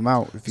hard to get him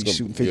out if he's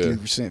shooting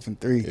 50% from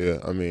 3. Yeah,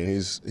 I mean,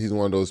 he's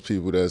one of those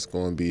people that's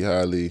going to be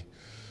highly,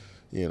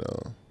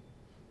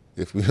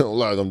 if we don't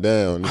lock him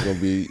down, there's going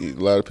to be a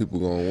lot of people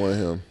going to want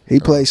him. He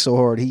plays so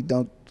hard. He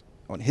dunked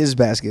on his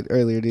basket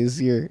earlier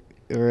this year.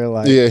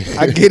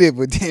 I get it,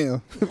 but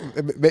damn,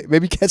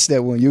 maybe catch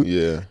that one.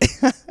 Yeah.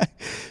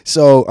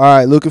 So, all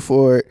right, looking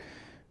forward.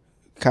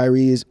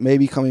 Kyrie is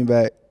maybe coming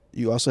back.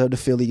 You also have the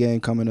Philly game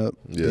coming up.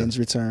 Ben's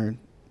return.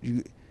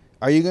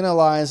 Are you gonna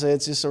lie and say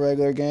it's just a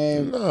regular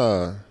game?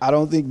 Nah, I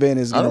don't think Ben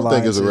is. I don't lie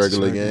think it's a and say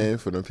regular game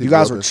for them people. You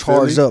guys up were in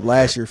charged Philly. up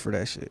last year for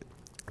that shit.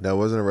 That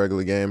wasn't a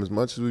regular game as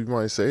much as we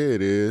might say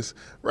it is.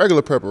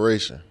 Regular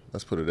preparation.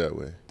 Let's put it that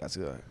way. That's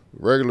good.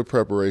 Regular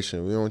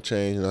preparation. We don't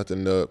change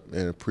nothing up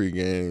in a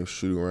pregame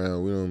shoot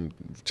around. We don't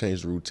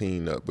change the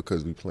routine up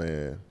because we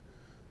playing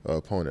an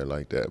opponent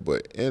like that.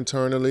 But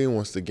internally,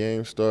 once the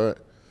game start,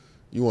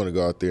 you want to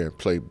go out there and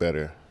play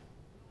better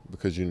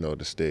because you know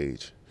the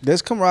stage.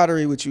 There's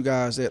camaraderie with you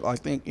guys that I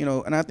think,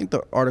 and I think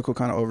the article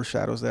kind of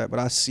overshadows that, but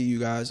I see you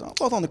guys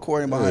both on the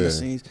court and behind the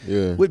scenes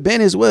with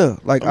Ben as well.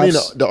 Like I mean,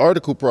 the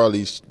article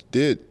probably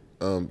did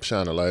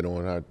shine a light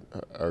on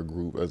our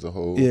group as a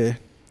whole. Yeah.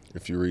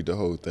 If you read the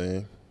whole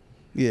thing.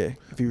 Yeah,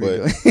 if you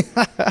read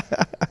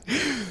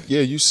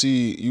yeah, you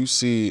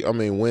see, I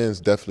mean, wins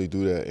definitely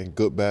do that, and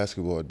good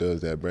basketball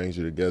does that, brings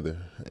you together,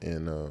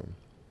 and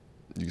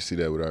you see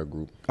that with our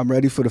group. I'm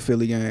ready for the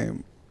Philly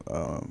game.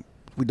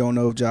 We don't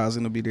know if Ja's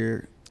going to be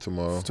there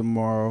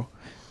tomorrow.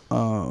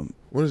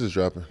 When is this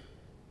dropping?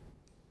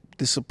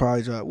 This will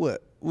probably drop,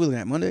 what? We're looking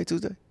at Monday,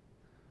 Tuesday?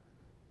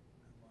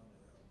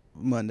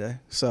 Monday.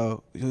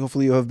 So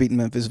hopefully you'll have beaten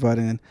Memphis by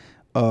then.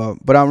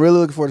 But I'm really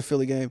looking forward to the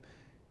Philly game.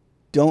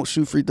 Don't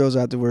shoot free throws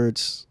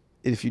afterwards.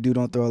 If you do,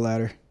 don't throw a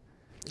ladder.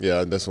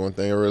 Yeah, that's one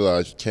thing I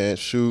realized. You can't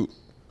shoot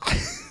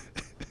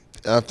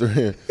after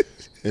him.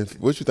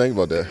 What you think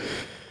about that?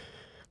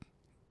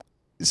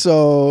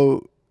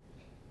 So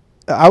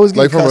I was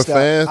getting from a cussed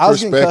fan's out. I was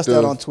getting cussed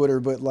out perspective, on Twitter,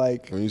 but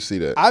when you see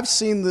that, I've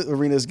seen the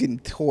arenas getting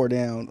tore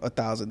down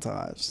 1,000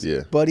 times.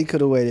 Yeah. Buddy could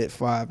have waited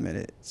 5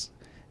 minutes.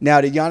 Now,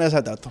 did Giannis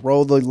have to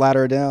throw the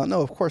ladder down?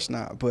 No, of course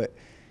not. But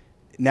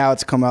now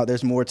it's come out.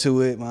 There's more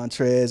to it,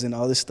 Montrez and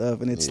all this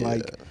stuff, and it's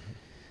like,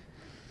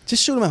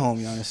 just shoot them at home,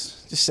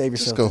 Giannis. Just save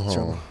yourself. Just go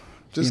trouble.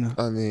 home.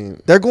 I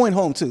mean, they're going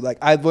home too. Like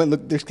I went and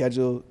looked at their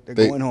schedule. They're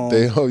going home.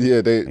 I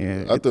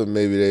thought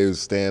maybe they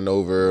was staying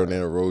over on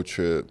a road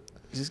trip.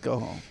 Just go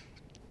home.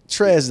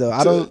 Trez though,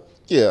 I don't.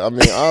 Yeah, I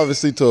mean,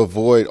 obviously to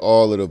avoid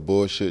all of the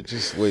bullshit,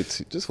 just wait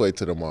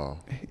till tomorrow.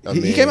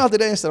 He came out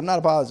today and said, "I'm not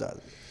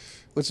apologizing,"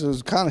 which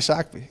was kind of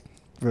shocking.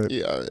 But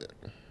yeah.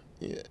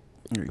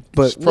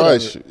 But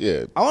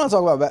yeah. I want to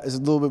talk about a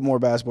little bit more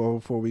basketball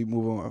before we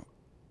move on.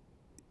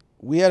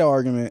 We had an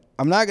argument.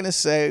 I'm not going to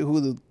say who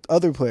the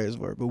other players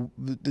were, but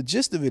the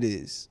gist of it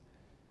is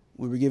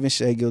we were giving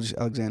Shai Gilgeous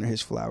Alexander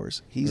his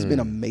flowers. He's been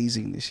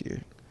amazing this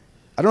year.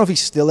 I don't know if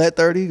he's still at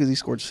 30 because he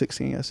scored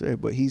 16 yesterday,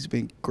 but he's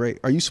been great.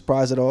 Are you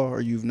surprised at all,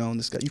 or you've known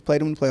this guy? You've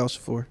played him in the playoffs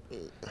before.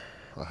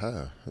 I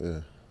have,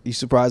 yeah. You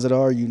surprised at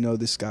all, or you know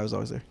this guy was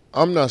always there?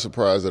 I'm not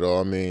surprised at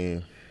all. I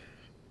mean,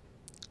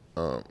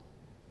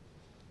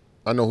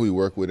 I know who he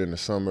worked with in the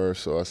summer,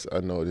 so I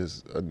know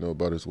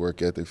about his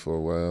work ethic for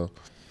a while.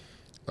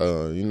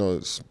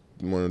 It's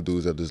one of the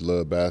dudes that just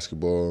love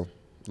basketball,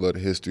 love the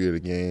history of the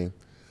game.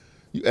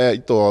 You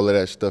throw all of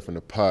that stuff in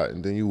the pot,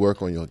 and then you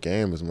work on your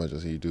game as much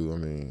as he do. I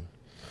mean,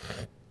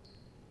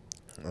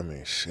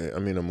 shit. I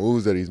mean, the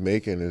moves that he's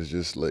making is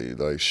just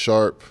like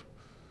sharp,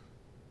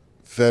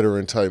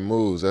 veteran type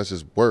moves. That's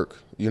just work.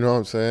 You know what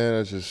I'm saying?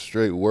 That's just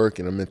straight work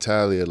and a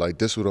mentality of like,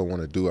 this is what I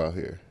want to do out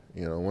here.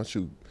 Once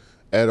you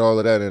add all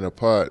of that in a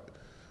pot,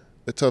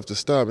 it's tough to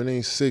stop. And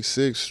he's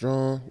 6'6",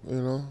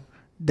 strong.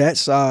 That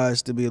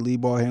size to be a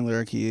lead ball handler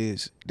like he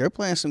is, they're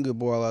playing some good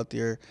ball out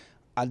there.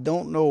 I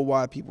don't know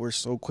why people are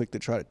so quick to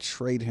try to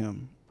trade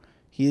him.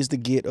 He is the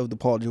get of the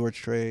Paul George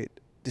trade.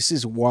 This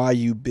is why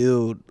you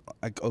build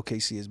like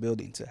OKC is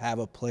building, to have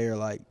a player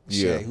like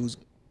Shai, who's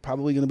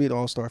probably going to be an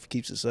all-star if he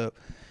keeps this up.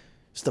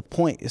 It's the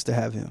point is to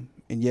have him.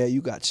 And,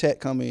 you got Chet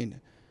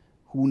coming.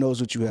 Who knows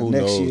what you have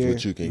next year. Who knows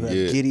what you can get.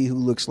 Giddey, who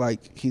looks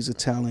like he's a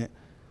talent.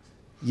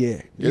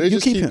 Yeah. Yeah, they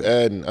just keep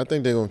adding. I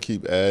think they're going to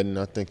keep adding.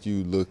 I think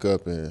you look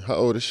up and how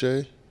old is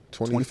Shai?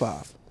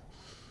 25.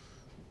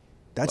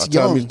 That's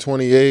young. He's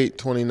 28,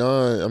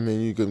 29. I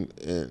mean,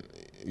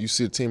 you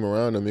see a team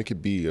around him, it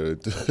could be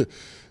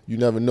you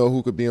never know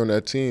who could be on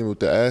that team with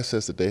the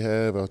assets that they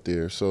have out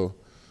there. So,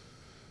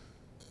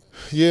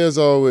 yeah, it's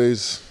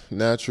always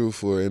natural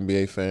for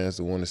NBA fans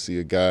to want to see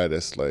a guy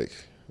that's like,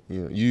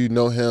 you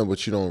know him,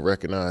 but you don't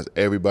recognize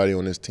everybody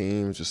on his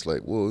team. It's just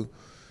like, well,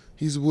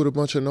 he's with a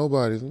bunch of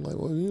nobodies. I'm like,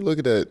 well, you look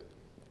at that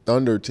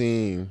Thunder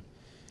team,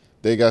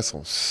 they got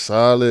some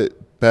solid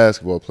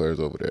basketball players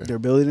over there. They're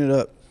building it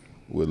up.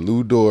 With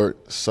Lou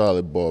Dort,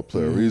 solid ball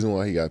player. Reason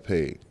why he got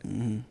paid.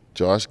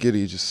 Josh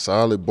Giddey, just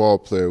solid ball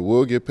player.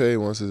 Will get paid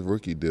once his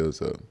rookie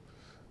deal's up.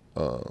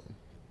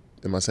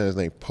 Am I saying his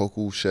name?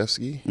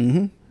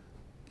 Pokusevski?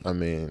 I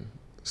mean,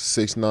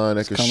 6'9",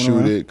 that could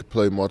shoot it, could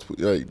play multiple.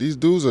 Like, these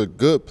dudes are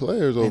good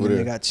players over there.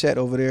 They got Chet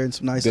over there in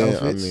some nice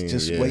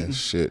outfits, waiting.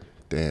 Shit,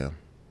 damn.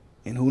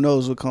 And who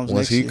knows what comes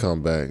Once next year. Once he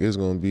come back, it's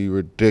going to be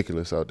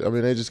ridiculous out there. I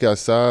mean, they just got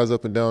size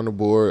up and down the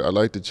board. I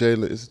like the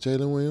Jalen. Is it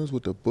Jalen Williams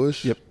with the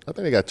Bush? Yep. I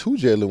think they got two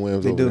Jalen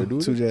Williams over there,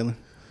 dude. Two Jalen.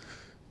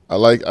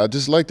 I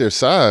just like their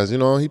size.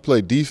 He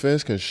played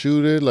defense, can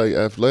shoot it, like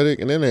athletic,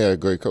 and then they had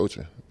great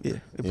coaching. Yeah,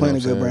 they're playing a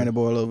good brand of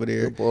ball over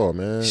there. Good ball,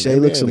 man. Shai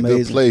looks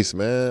amazing. Good place,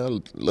 man. I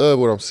love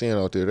what I'm seeing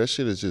out there. That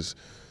shit is just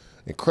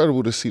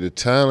incredible to see the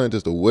talent,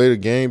 just the way the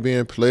game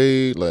being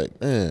played. Like,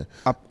 man.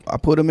 I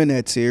put him in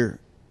that tier.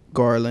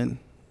 Garland,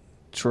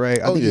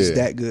 Trey. I think he's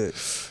that good.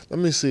 Let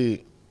me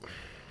see.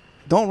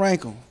 Don't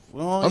rank him.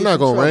 I'm not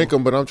going to rank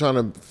him, but I'm trying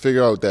to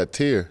figure out that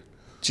tier.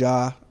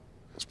 Ja.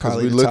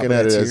 Because we're looking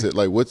at it as it,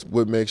 like,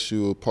 what makes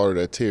you a part of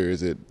that tier?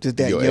 Is it just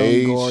that your young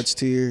age? guards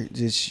tier?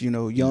 Just,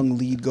 young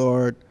lead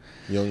guard.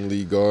 Young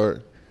lead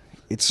guard.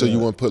 So you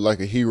want to put like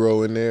a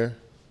hero in there?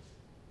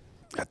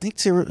 I think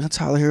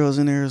Tyler Hero's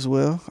in there as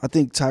well. I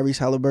think Tyrese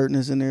Halliburton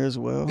is in there as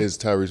well. Is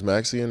Tyrese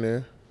Maxey in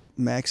there?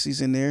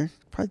 Maxey's in there.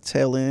 Probably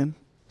tail end.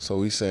 So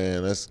we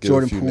saying let's get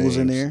Jordan a few Poole's names.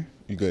 in there.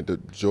 You got the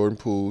Jordan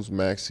Poole's,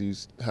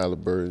 Maxey's,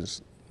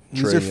 Halliburton's,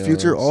 These are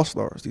future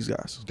all-stars, these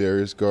guys.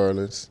 Darius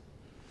Garland's.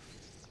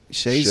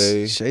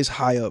 Shai's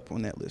high up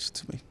on that list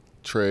to me.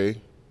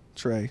 Trey.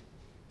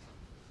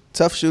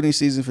 Tough shooting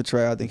season for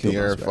Trey. I think he'll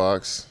bounce back.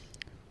 Fox.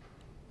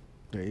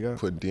 There you go.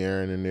 Put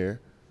De'Aaron in there.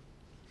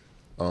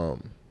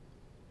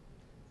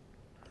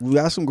 We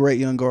got some great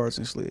young guards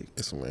in this league.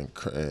 It's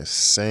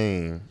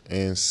some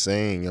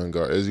insane young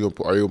guards. Are you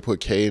gonna put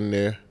K in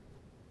there?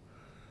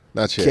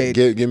 Not yet.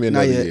 Give me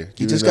another year.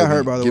 He just got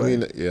hurt, by the way.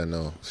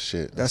 No.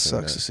 Shit. That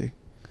sucks to see.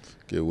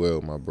 Get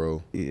well, my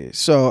bro. Yeah.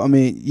 So, I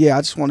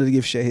just wanted to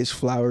give Shai his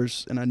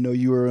flowers, and I know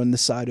you were on the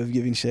side of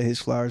giving Shai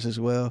his flowers as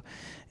well.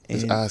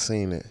 And I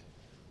seen it.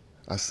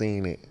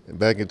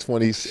 Back in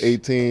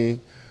 2018,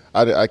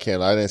 I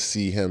didn't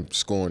see him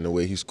scoring the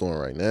way he's scoring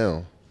right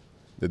now.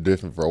 The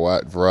different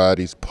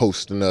varieties,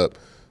 posting up,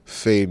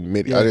 fading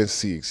mid. Yeah. I didn't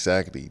see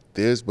exactly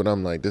this, but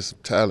I'm like, there's some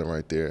talent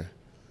right there.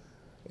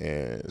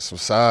 And some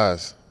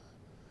size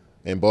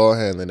and ball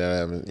handling that I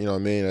haven't,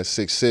 At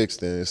 6'6",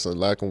 then it's a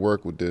lot can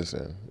work with this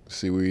and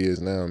see where he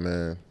is now,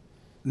 man.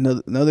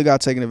 Another guy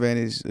taking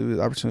advantage of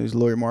the opportunities,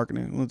 Lauri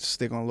Markkinen. We'll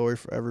stick on Lauri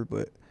forever,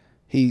 but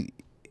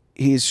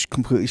he's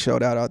completely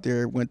showed out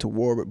there. Went to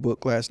war with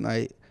Book last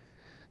night.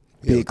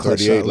 Big clutch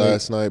 38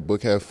 last night.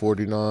 Book had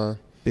 49.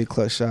 Big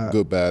clutch shot.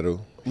 Good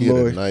battle. He had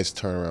a nice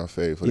turnaround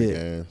fade for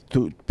the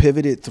game.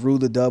 Pivoted through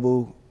the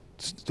double,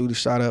 threw the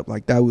shot up.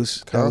 Like, that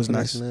was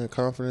nice. Man.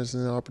 Confidence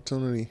and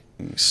opportunity.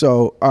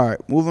 So, all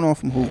right, moving on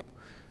from hoop.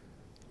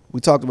 We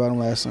talked about him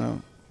last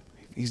time.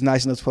 He's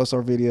nice enough to post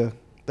our video.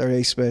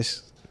 38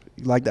 Spesh.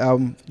 You like the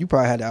album? You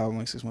probably had the album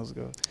like 6 months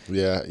ago.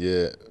 Yeah.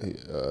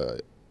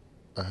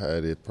 I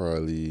had it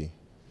probably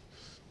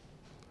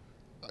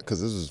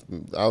because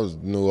I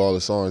knew all the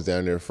songs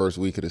down there the first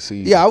week of the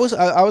season. Yeah, I was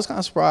kind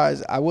of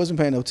surprised. I wasn't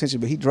paying no attention,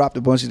 but he dropped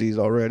a bunch of these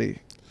already.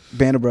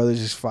 Band of Brothers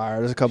is fire.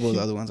 There's a couple of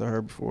the other ones I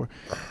heard before.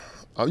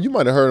 You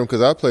might have heard them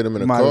because I played them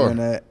in the car. Might have been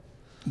that.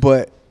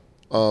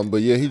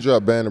 But yeah, he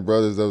dropped Band of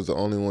Brothers. That was the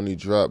only one he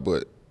dropped.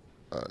 But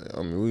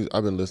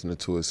I've been listening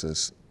to it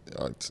since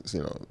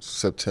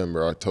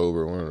September,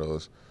 October, one of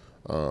those.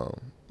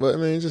 But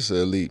just an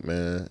elite,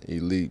 man.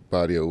 Elite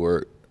body of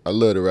work. I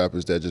love the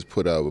rappers that just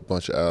put out a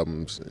bunch of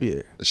albums.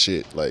 Yeah.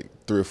 Shit, like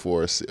 3 or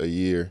 4 a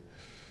year.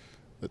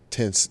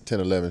 10,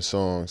 11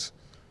 songs.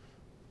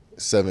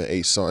 7,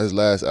 8 songs. His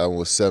last album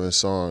was 7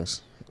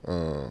 songs.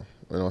 And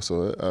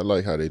also, I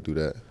like how they do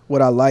that.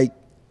 What I like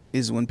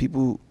is when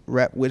people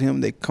rap with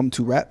him, they come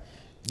to rap.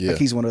 Yeah. Like,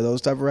 he's one of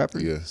those type of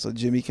rappers. Yeah. So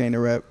Jimmy came to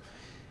rap.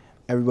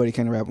 Everybody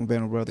came to rap with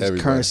Band of Brothers.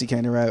 Everybody. Currency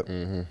came to rap.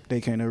 Mm-hmm. They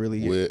came to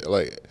really get.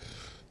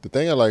 The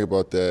thing I like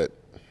about that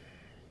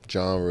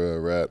genre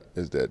of rap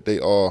is that they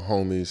all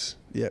homies.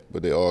 Yeah.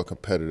 But they all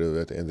competitive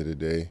at the end of the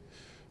day.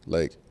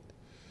 Like,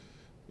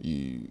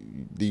 you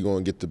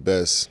gonna get the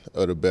best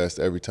of the best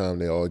every time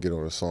they all get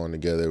on a song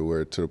together,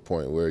 where to the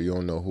point where you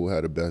don't know who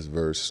had the best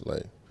verse.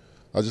 Like,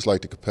 I just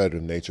like the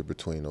competitive nature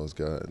between those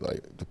guys,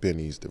 like the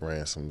Bennies, the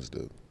Ransoms,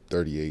 the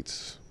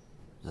 38s,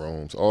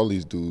 Romes, all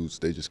these dudes,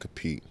 they just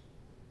compete.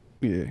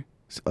 Yeah.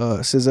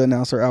 SZA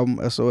announced her album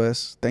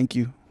SOS. Thank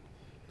you,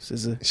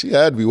 SZA. She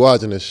had to be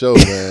watching the show,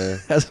 man.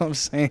 That's what I'm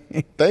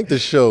saying. Thank the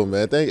show,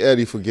 man. Thank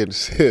Eddie for getting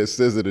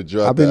SZA to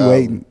drop. I've been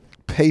waiting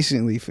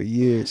patiently for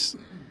years.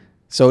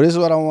 So this is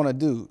what I want to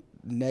do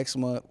next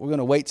month. We're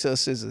gonna wait till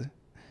SZA.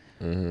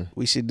 Mm-hmm.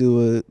 We should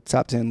do a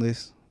top 10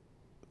 list.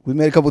 We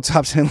made a couple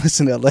top 10 lists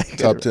in LA.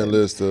 Top 10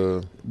 list.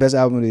 Best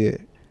album of the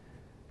year.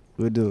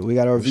 We'll do it. We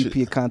got our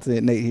VP of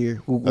content, Nate,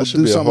 here. We'll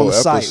do something on the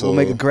site. We'll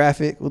make a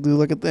graphic. We'll do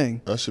like a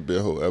thing. That should be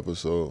a whole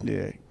episode.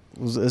 Yeah.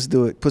 Let's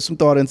do it. Put some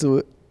thought into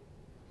it.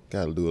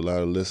 Got to do a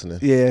lot of listening.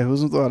 Yeah, put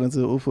some thought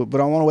into it.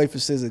 But I want to wait for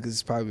SZA because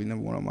it's probably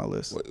number 1 on my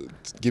list. Wait,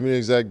 give me the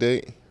exact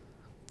date.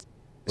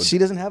 She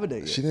doesn't have a date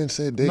yet. She didn't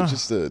say a date,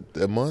 just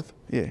a month?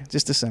 Yeah,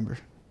 just December.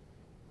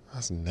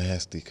 That's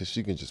nasty because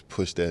she can just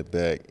push that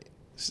back.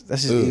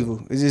 That's just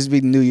evil. It's just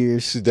be New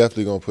Year's. She's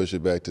definitely going to push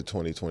it back to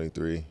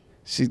 2023.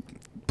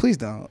 Please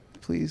don't.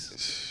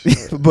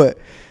 Please. But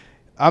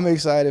I'm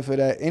excited for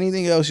that.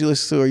 Anything else you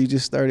listen to, or you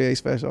just 38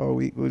 Spesh all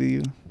week? What do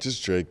you?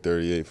 Just Drake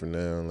 38 for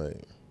now.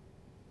 Like,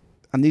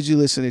 I need you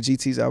to listen to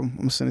GT's album. I'm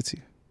going to send it to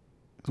you.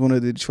 It's one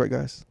of the Detroit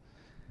guys.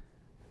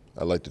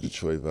 I like the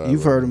Detroit vibe.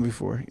 You've heard him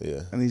before.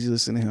 Yeah. I need you to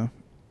listen to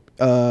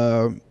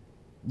him.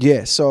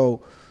 Yeah,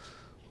 so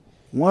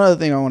one other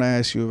thing I want to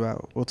ask you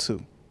about. Well,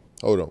 two.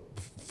 Hold on.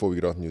 Before we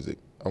get off music,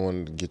 I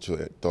wanted to get your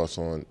thoughts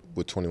on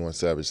what 21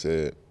 Savage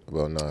said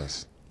about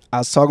Nas. I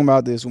was talking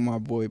about this with my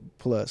boy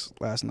Plus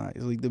last night.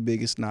 He's like the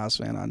biggest Nas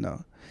fan I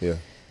know. Yeah.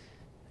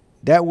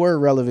 That word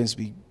relevance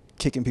be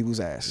kicking people's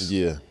ass.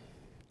 Yeah.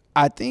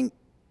 I think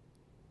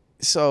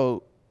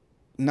so.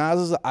 Nas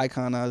is an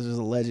icon. Nas is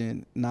a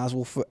legend. Nas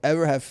will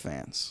forever have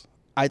fans.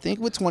 I think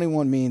what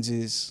 21 means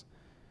is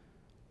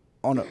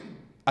on a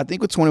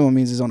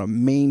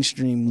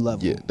mainstream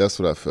level. Yeah, that's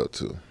what I felt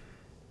too.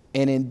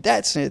 And in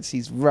that sense,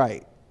 he's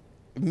right.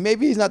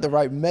 Maybe he's not the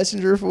right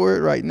messenger for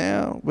it right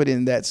now, but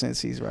in that sense,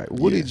 he's right.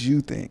 What did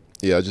you think?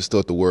 Yeah, I just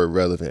thought the word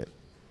relevant,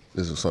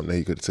 this was something that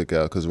he could have took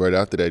out, because right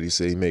after that, he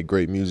said he made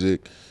great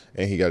music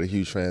and he got a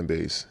huge fan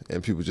base,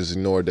 and people just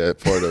ignored that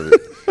part of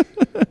it.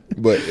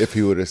 But if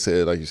he would have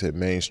said, like you said,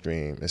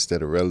 mainstream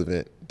instead of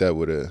relevant, that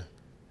would have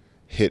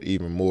hit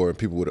even more, and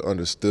people would have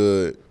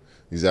understood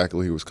exactly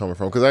where he was coming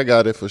from. Because I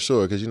got it for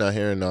sure, because you're not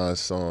hearing Nas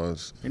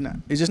songs. You're not.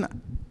 It's just not.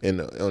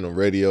 On the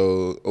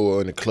radio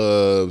or in the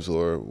clubs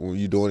or when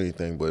you do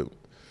anything, but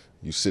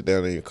you sit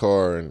down in your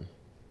car and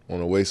on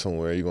the way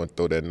somewhere, you're gonna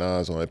throw that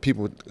Nas on. And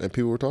people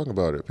were talking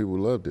about it. People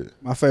loved it.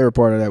 My favorite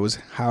part of that was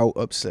how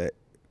upset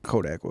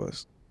Kodak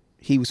was.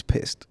 He was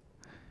pissed.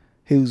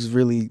 He was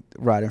really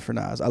riding for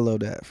Nas. I love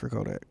that for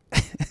Kodak.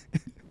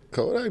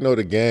 Kodak know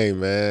the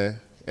game, man.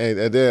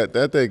 And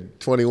I think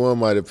 21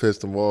 might have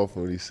pissed him off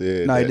when he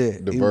said no, that. he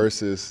did. The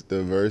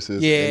verses.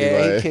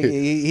 Yeah,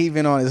 he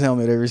been on his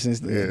helmet ever since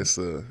then.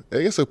 Yeah,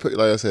 I guess like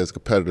I said, it's a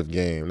competitive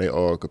game. They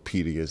all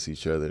compete against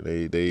each other.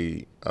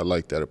 I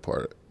like that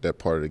part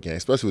of the game,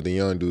 especially with the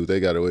young dudes. They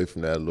got away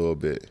from that a little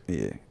bit.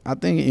 Yeah, I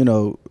think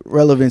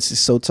relevance is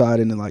so tied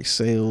into like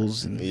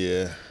sales and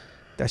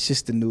that's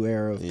just the new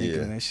era of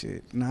thinking that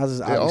shit. Nas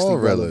is obviously all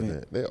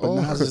relevant. They're all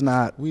Nas is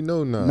not. We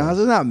know Nas. Nas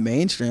is not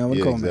mainstream. I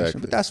wouldn't call him exactly.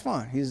 mainstream, but that's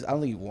fine. I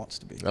don't think he wants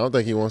to be. I don't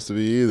think he wants to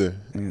be either.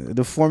 Yeah,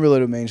 the formula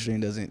to mainstream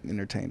doesn't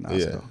entertain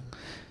Nas though.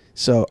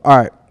 So, all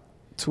right,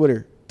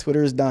 Twitter.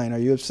 Twitter is dying. Are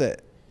you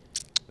upset?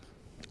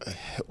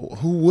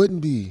 Who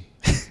wouldn't be?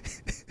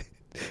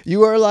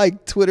 You are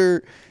like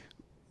Twitter.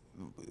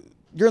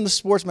 You're on the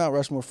sports Mount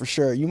Rushmore for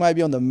sure. You might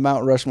be on the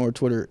Mount Rushmore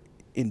Twitter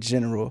in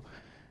general.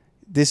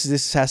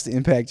 This has to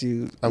impact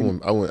you.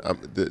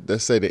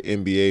 Let's say the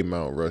NBA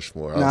Mount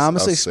Rushmore. Nah, I'm gonna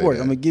say sports.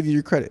 I'm gonna give you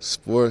your credit.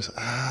 Sports.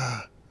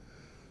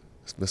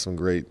 It's been some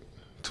great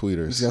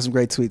tweeters. He's got some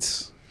great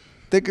tweets.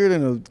 Thicker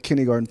than a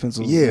kindergarten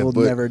pencil. Yeah, will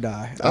but never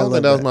die. I don't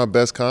think that was my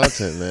best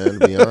content, man.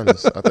 To be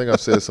honest, I think I've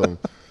said some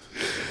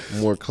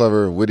more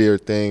clever, wittier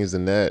things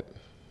than that.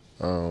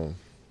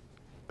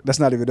 That's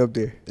not even up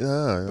there.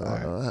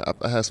 Yeah,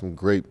 I had some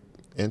great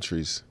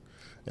entries,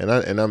 and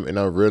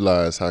I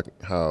realized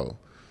how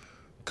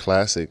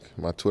classic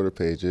my Twitter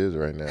page is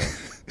right now.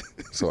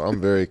 So I'm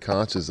very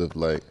conscious of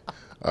like,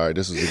 all right,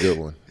 this was a good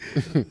one.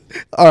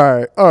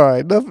 all right.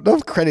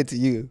 Enough credit to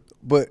you.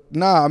 But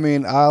nah, I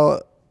mean, I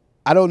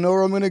don't know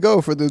where I'm gonna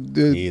go for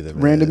the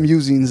random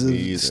musings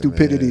of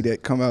stupidity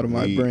that come out of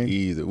my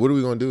brain. What are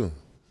we gonna do?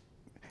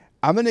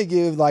 I'm gonna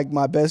give like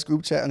my best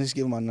group chat. I'm just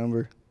giving my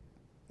number.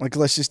 Like,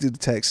 let's just do the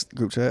text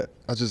group chat.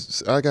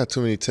 I got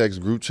too many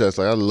text group chats.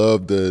 Like, I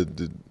love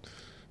the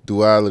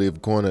duality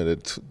of going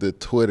to the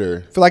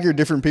Twitter. I feel like you're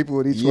different people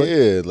with each one.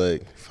 Yeah,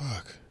 like,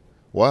 fuck.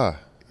 Why?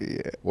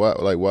 Yeah.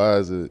 Why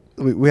is it?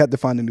 We have to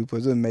find a new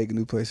place. Let's make a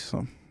new place or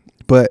something.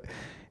 But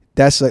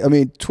that's like, I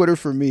mean, Twitter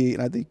for me,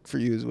 and I think for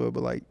you as well,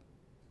 but like,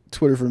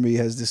 Twitter for me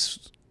has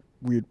this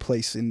weird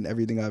place in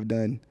everything I've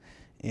done.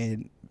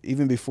 And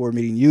even before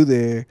meeting you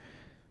there,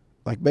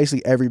 like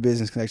basically every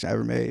business connection I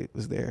ever made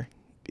was there.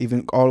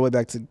 Even all the way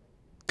back to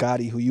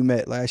Gotti, who you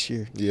met last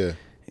year. Yeah.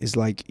 It's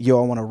like,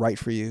 yo, I want to write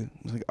for you. I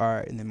was like, all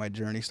right. And then my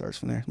journey starts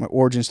from there. My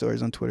origin story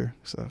is on Twitter.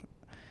 So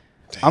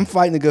I'm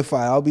fighting a good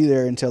fight. I'll be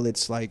there until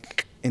it's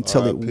like,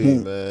 until it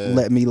won't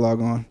let me log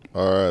on.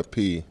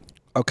 R.I.P.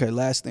 Okay,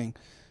 last thing.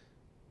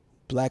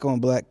 Black on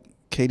black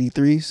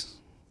KD3s.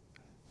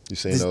 You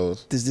seen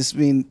those? Does this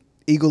mean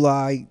Eagle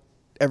Eye,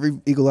 every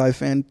Eagle Eye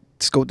fan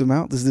scoped them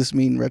out? Does this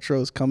mean retro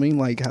is coming?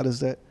 Like, how does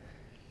that?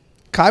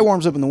 Kai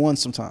warms up in the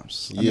ones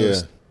sometimes.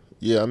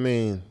 Yeah. I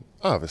mean,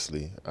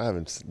 obviously,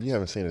 you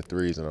haven't seen the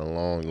threes in a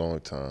long, long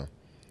time,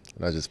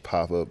 and I just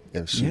pop up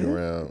and shoot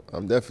around.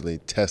 I'm definitely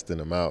testing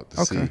them out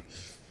to see.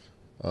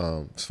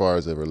 As far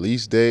as the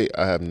release date,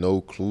 I have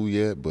no clue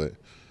yet, but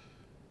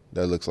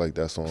that looks like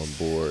that's on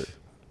board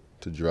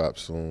to drop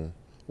soon.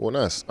 Well,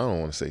 I don't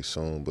want to say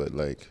soon, but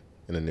like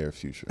in the near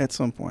future. At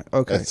some point.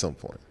 Okay. At some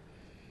point.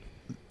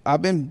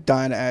 I've been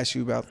dying to ask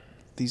you about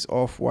these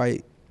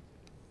off-white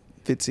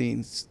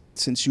 15s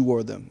since you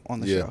wore them on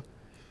the show.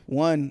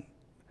 One,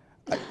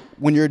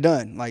 when you're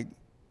done, like,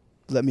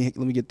 let me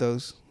get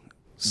those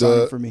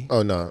signed for me.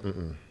 Oh no,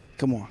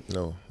 come on.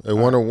 No, they're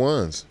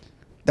one-on-ones.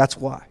 That's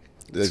why.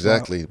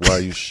 Exactly why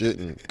you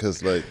shouldn't,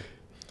 because like,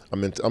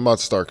 I'm about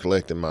to start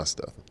collecting my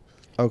stuff.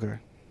 Okay.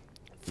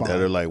 Fine. That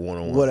are like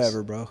one-on-ones.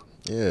 Whatever, bro.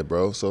 Yeah,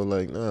 bro. So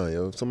like, nah,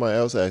 yo, if somebody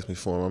else asked me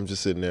for them, I'm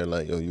just sitting there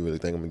like, yo, you really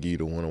think I'm gonna give you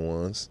the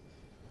one-on-ones?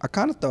 I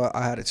kind of thought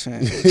I had a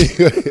chance.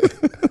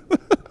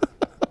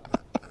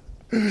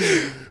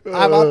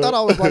 I thought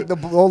I was like the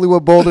only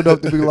one bold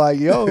enough to be like,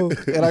 yo,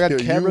 and I got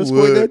cameras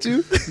pointing at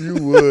you. You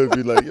would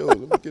be like, yo, let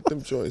me get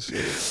them joints.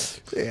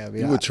 Yo. Yeah, I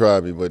mean, you would try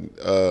me, but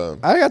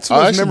I got too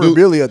much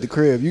memorabilia at the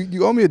crib.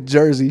 You owe me a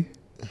jersey.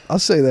 I'll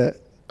say that.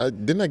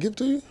 Didn't I give it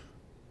to you?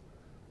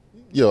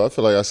 Yo, I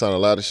feel like I signed a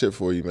lot of shit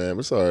for you, man. But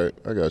it's all right.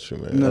 I got you,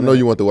 man. I know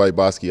you want the white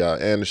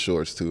Basquiat and the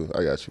shorts too.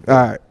 I got you. All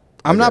right.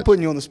 I'm not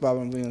putting you on the spot.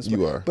 But I'm putting you on the spot.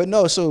 You are. But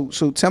no. So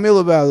tell me a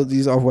little about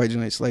these off-white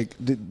joints. Like,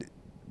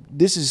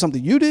 this is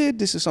something you did.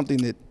 This is something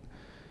that.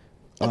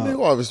 I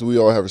mean, obviously, we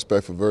all have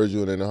respect for Virgil,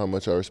 and they know how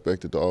much I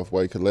respected the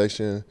off-white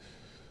collection.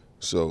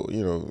 So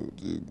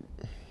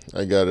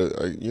I got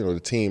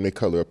the team. They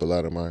color up a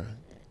lot of my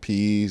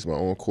PEs, my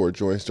on court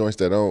joints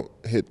that don't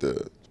hit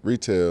the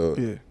retail.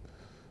 Yeah.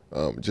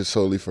 Just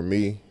solely for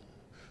me.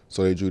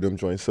 So they drew them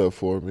joints up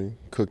for me,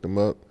 cooked them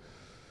up.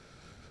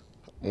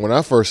 When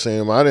I first seen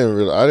them, I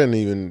didn't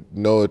even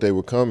know that they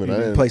were coming. You I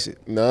didn't place it.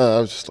 Nah, I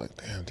was just like,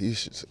 damn,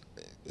 these shits.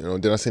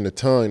 Then I seen the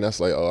tongue.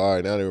 That's like, oh, all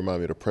right, now they remind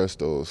me of the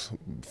Prestos.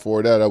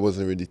 Before that, I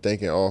wasn't really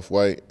thinking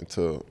off-white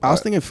until I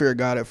was thinking Fear of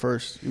God at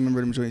first. You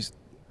remember them joints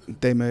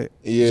they made?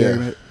 Yeah. Jerry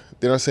made?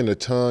 Then I seen the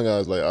tongue. I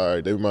was like, all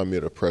right, they remind me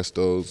of the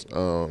Prestos,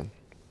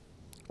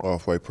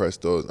 off-white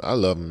Prestos. I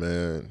love them,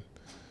 man.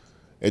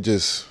 It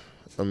just,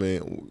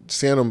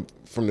 seeing them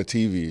from the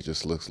TV, it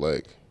just looks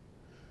like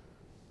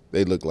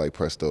they look like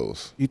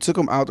Prestos. You took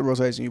them out the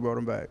rotation, you brought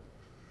them back.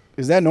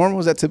 Is that normal?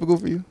 Is that typical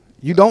for you?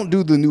 You don't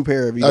do the new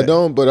pair every day. I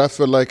don't, but I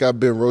feel like I've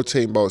been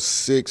rotating about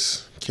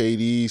 6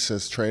 KDs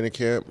since training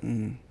camp.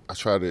 Mm-hmm. I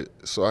try to,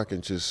 so I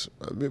can just,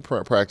 I've been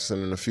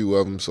practicing in a few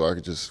of them so I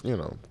can just,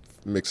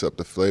 mix up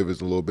the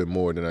flavors a little bit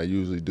more than I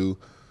usually do.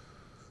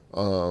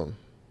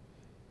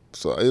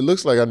 So it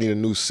looks like I need a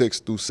new 6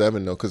 through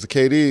 7 though, because the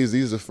KDs,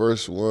 these are the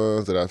first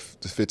ones that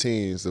the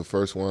 15s, the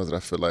first ones that I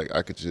feel like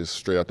I could just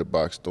straight out the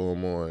box throw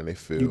them on and they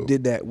feel. You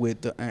did that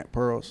with the Ant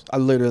Pearls. I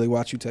literally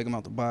watched you take them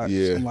out the box.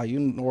 Yeah. I'm like, you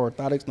no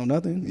orthotics, no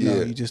nothing. Yeah.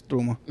 No, you just threw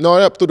them on. No,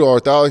 I threw the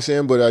orthotics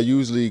in, but I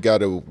usually got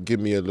to give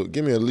me at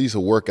least a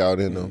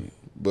workout in them.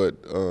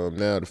 But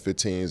now the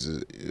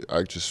 15s,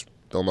 I just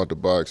throw them out the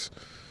box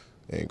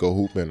and go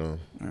hoop in them.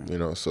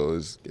 Right. So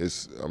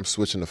I'm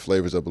switching the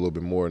flavors up a little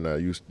bit more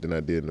than I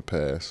did in the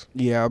past.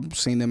 Yeah, I've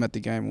seen them at the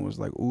game and was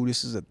like, ooh,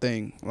 this is a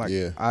thing. Like,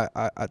 yeah.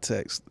 I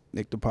text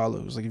Nick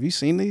DiPaolo. I was like, have you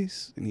seen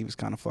these? And he was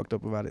kind of fucked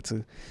up about it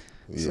too.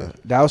 Yeah. So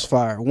that was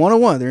fire.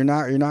 1-on-1.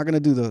 You're not gonna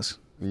do those.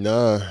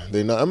 Nah,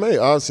 they not.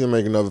 I'll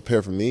make another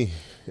pair for me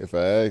if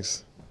I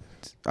ask.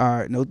 All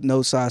right,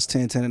 no size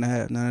 10, 10 and a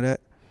half, none of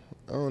that.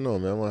 I don't know,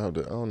 man. I might have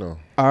to. I don't know.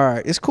 All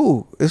right, it's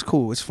cool.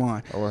 It's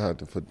fine. I might have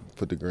to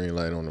put the green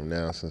light on them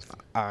now.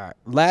 All right.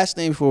 Last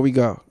thing before we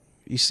go.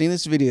 You seen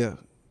this video?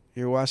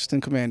 Your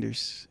Washington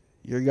Commanders.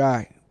 Your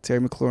guy,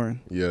 Terry McLaurin.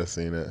 Yeah, I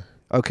seen that.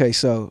 Okay,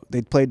 so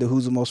they played the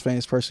Who's the Most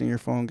Famous Person in Your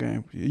Phone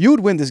game. You would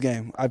win this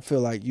game. I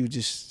feel like you'd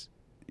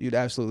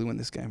absolutely win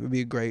this game. It'd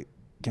be a great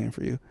game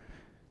for you.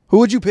 Who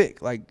would you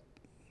pick? Like,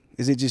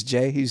 is it just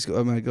Jay?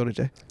 I'm gonna go to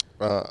Jay.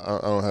 I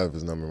don't have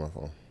his number in my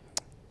phone.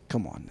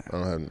 Come on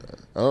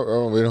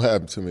now. We don't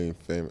have too many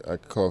famous. I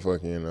could call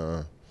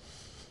fucking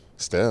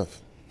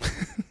Steph.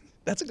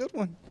 That's a good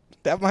one.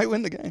 That might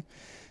win the game.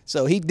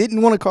 So he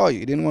didn't want to call you.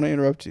 He didn't want to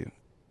interrupt you.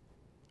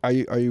 Are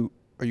you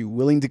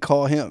willing to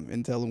call him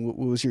and tell him what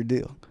was your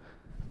deal?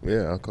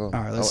 Yeah, I'll call. All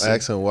right, I'll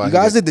ask him why. You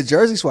guys did the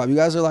jersey swap. You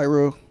guys are like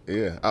real.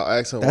 Yeah, I'll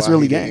ask him that's why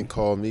really he gang. didn't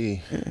call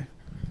me. Yeah.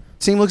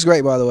 Team looks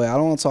great, by the way. I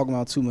don't want to talk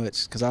about too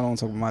much because I don't want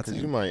to talk about my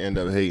team. You might end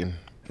up hating.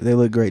 They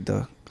look great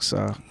though.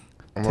 So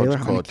I'm about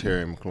to call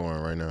Terry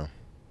McLaurin right now.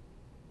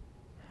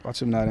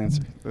 Watch him not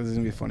answer. This is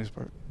gonna be the funniest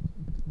part.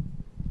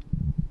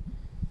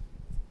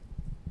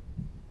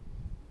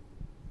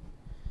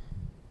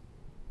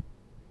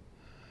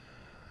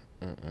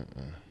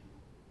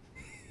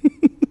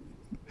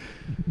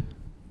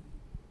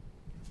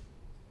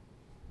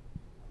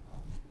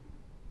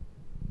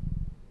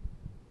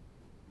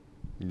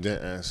 You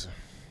didn't answer.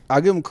 I'll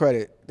give him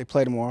credit. They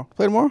play tomorrow.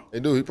 Play tomorrow? They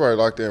do. He probably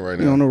locked in right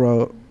now. He on the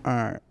road. All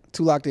right.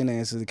 2 locked in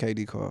answers the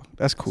KD call.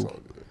 That's cool.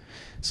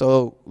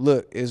 So,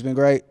 look, it's been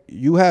great.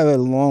 You have a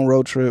long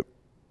road trip.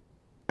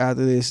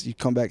 After this, you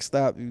come back,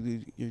 stop.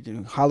 You're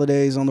doing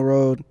holidays on the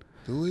road.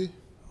 Do we?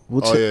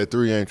 Yeah,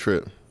 3 ain't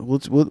trip.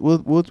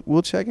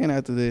 We'll check in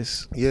after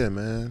this. Yeah,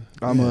 man.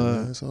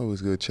 Man. It's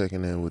always good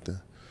checking in with the.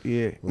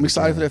 Yeah, I'm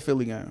excited for that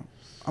Philly game.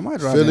 I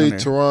might drive Philly, down there.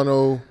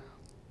 Toronto,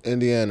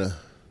 Indiana.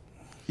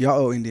 Y'all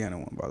owe Indiana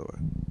one, by the way.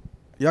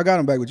 Y'all got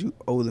them back, but you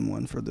owe them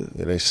one for the.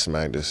 Yeah, they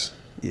smacked us.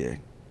 Yeah.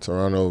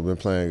 Toronto been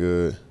playing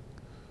good.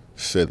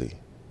 Philly.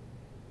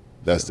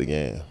 That's the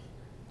game.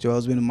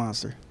 Joel's been a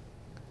monster.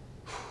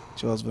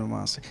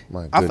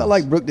 I felt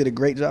like Brooke did a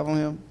great job on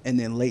him, and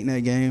then late in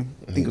that game,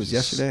 I think it was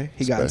yesterday,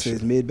 he got into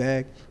his mid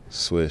bag.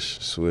 Swish.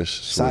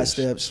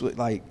 Sidestep,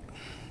 like,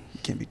 you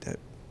can't beat that.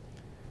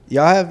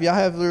 Y'all have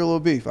a little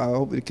beef. I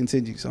hope it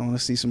continues. I want to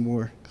see some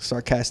more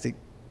sarcastic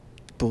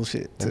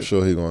bullshit. I'm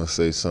sure he's going to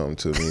say something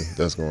to me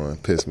that's going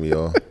to piss me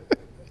off.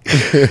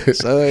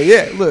 So,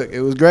 yeah, look,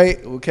 it was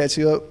great. We'll catch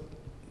you up.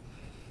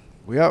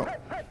 We out.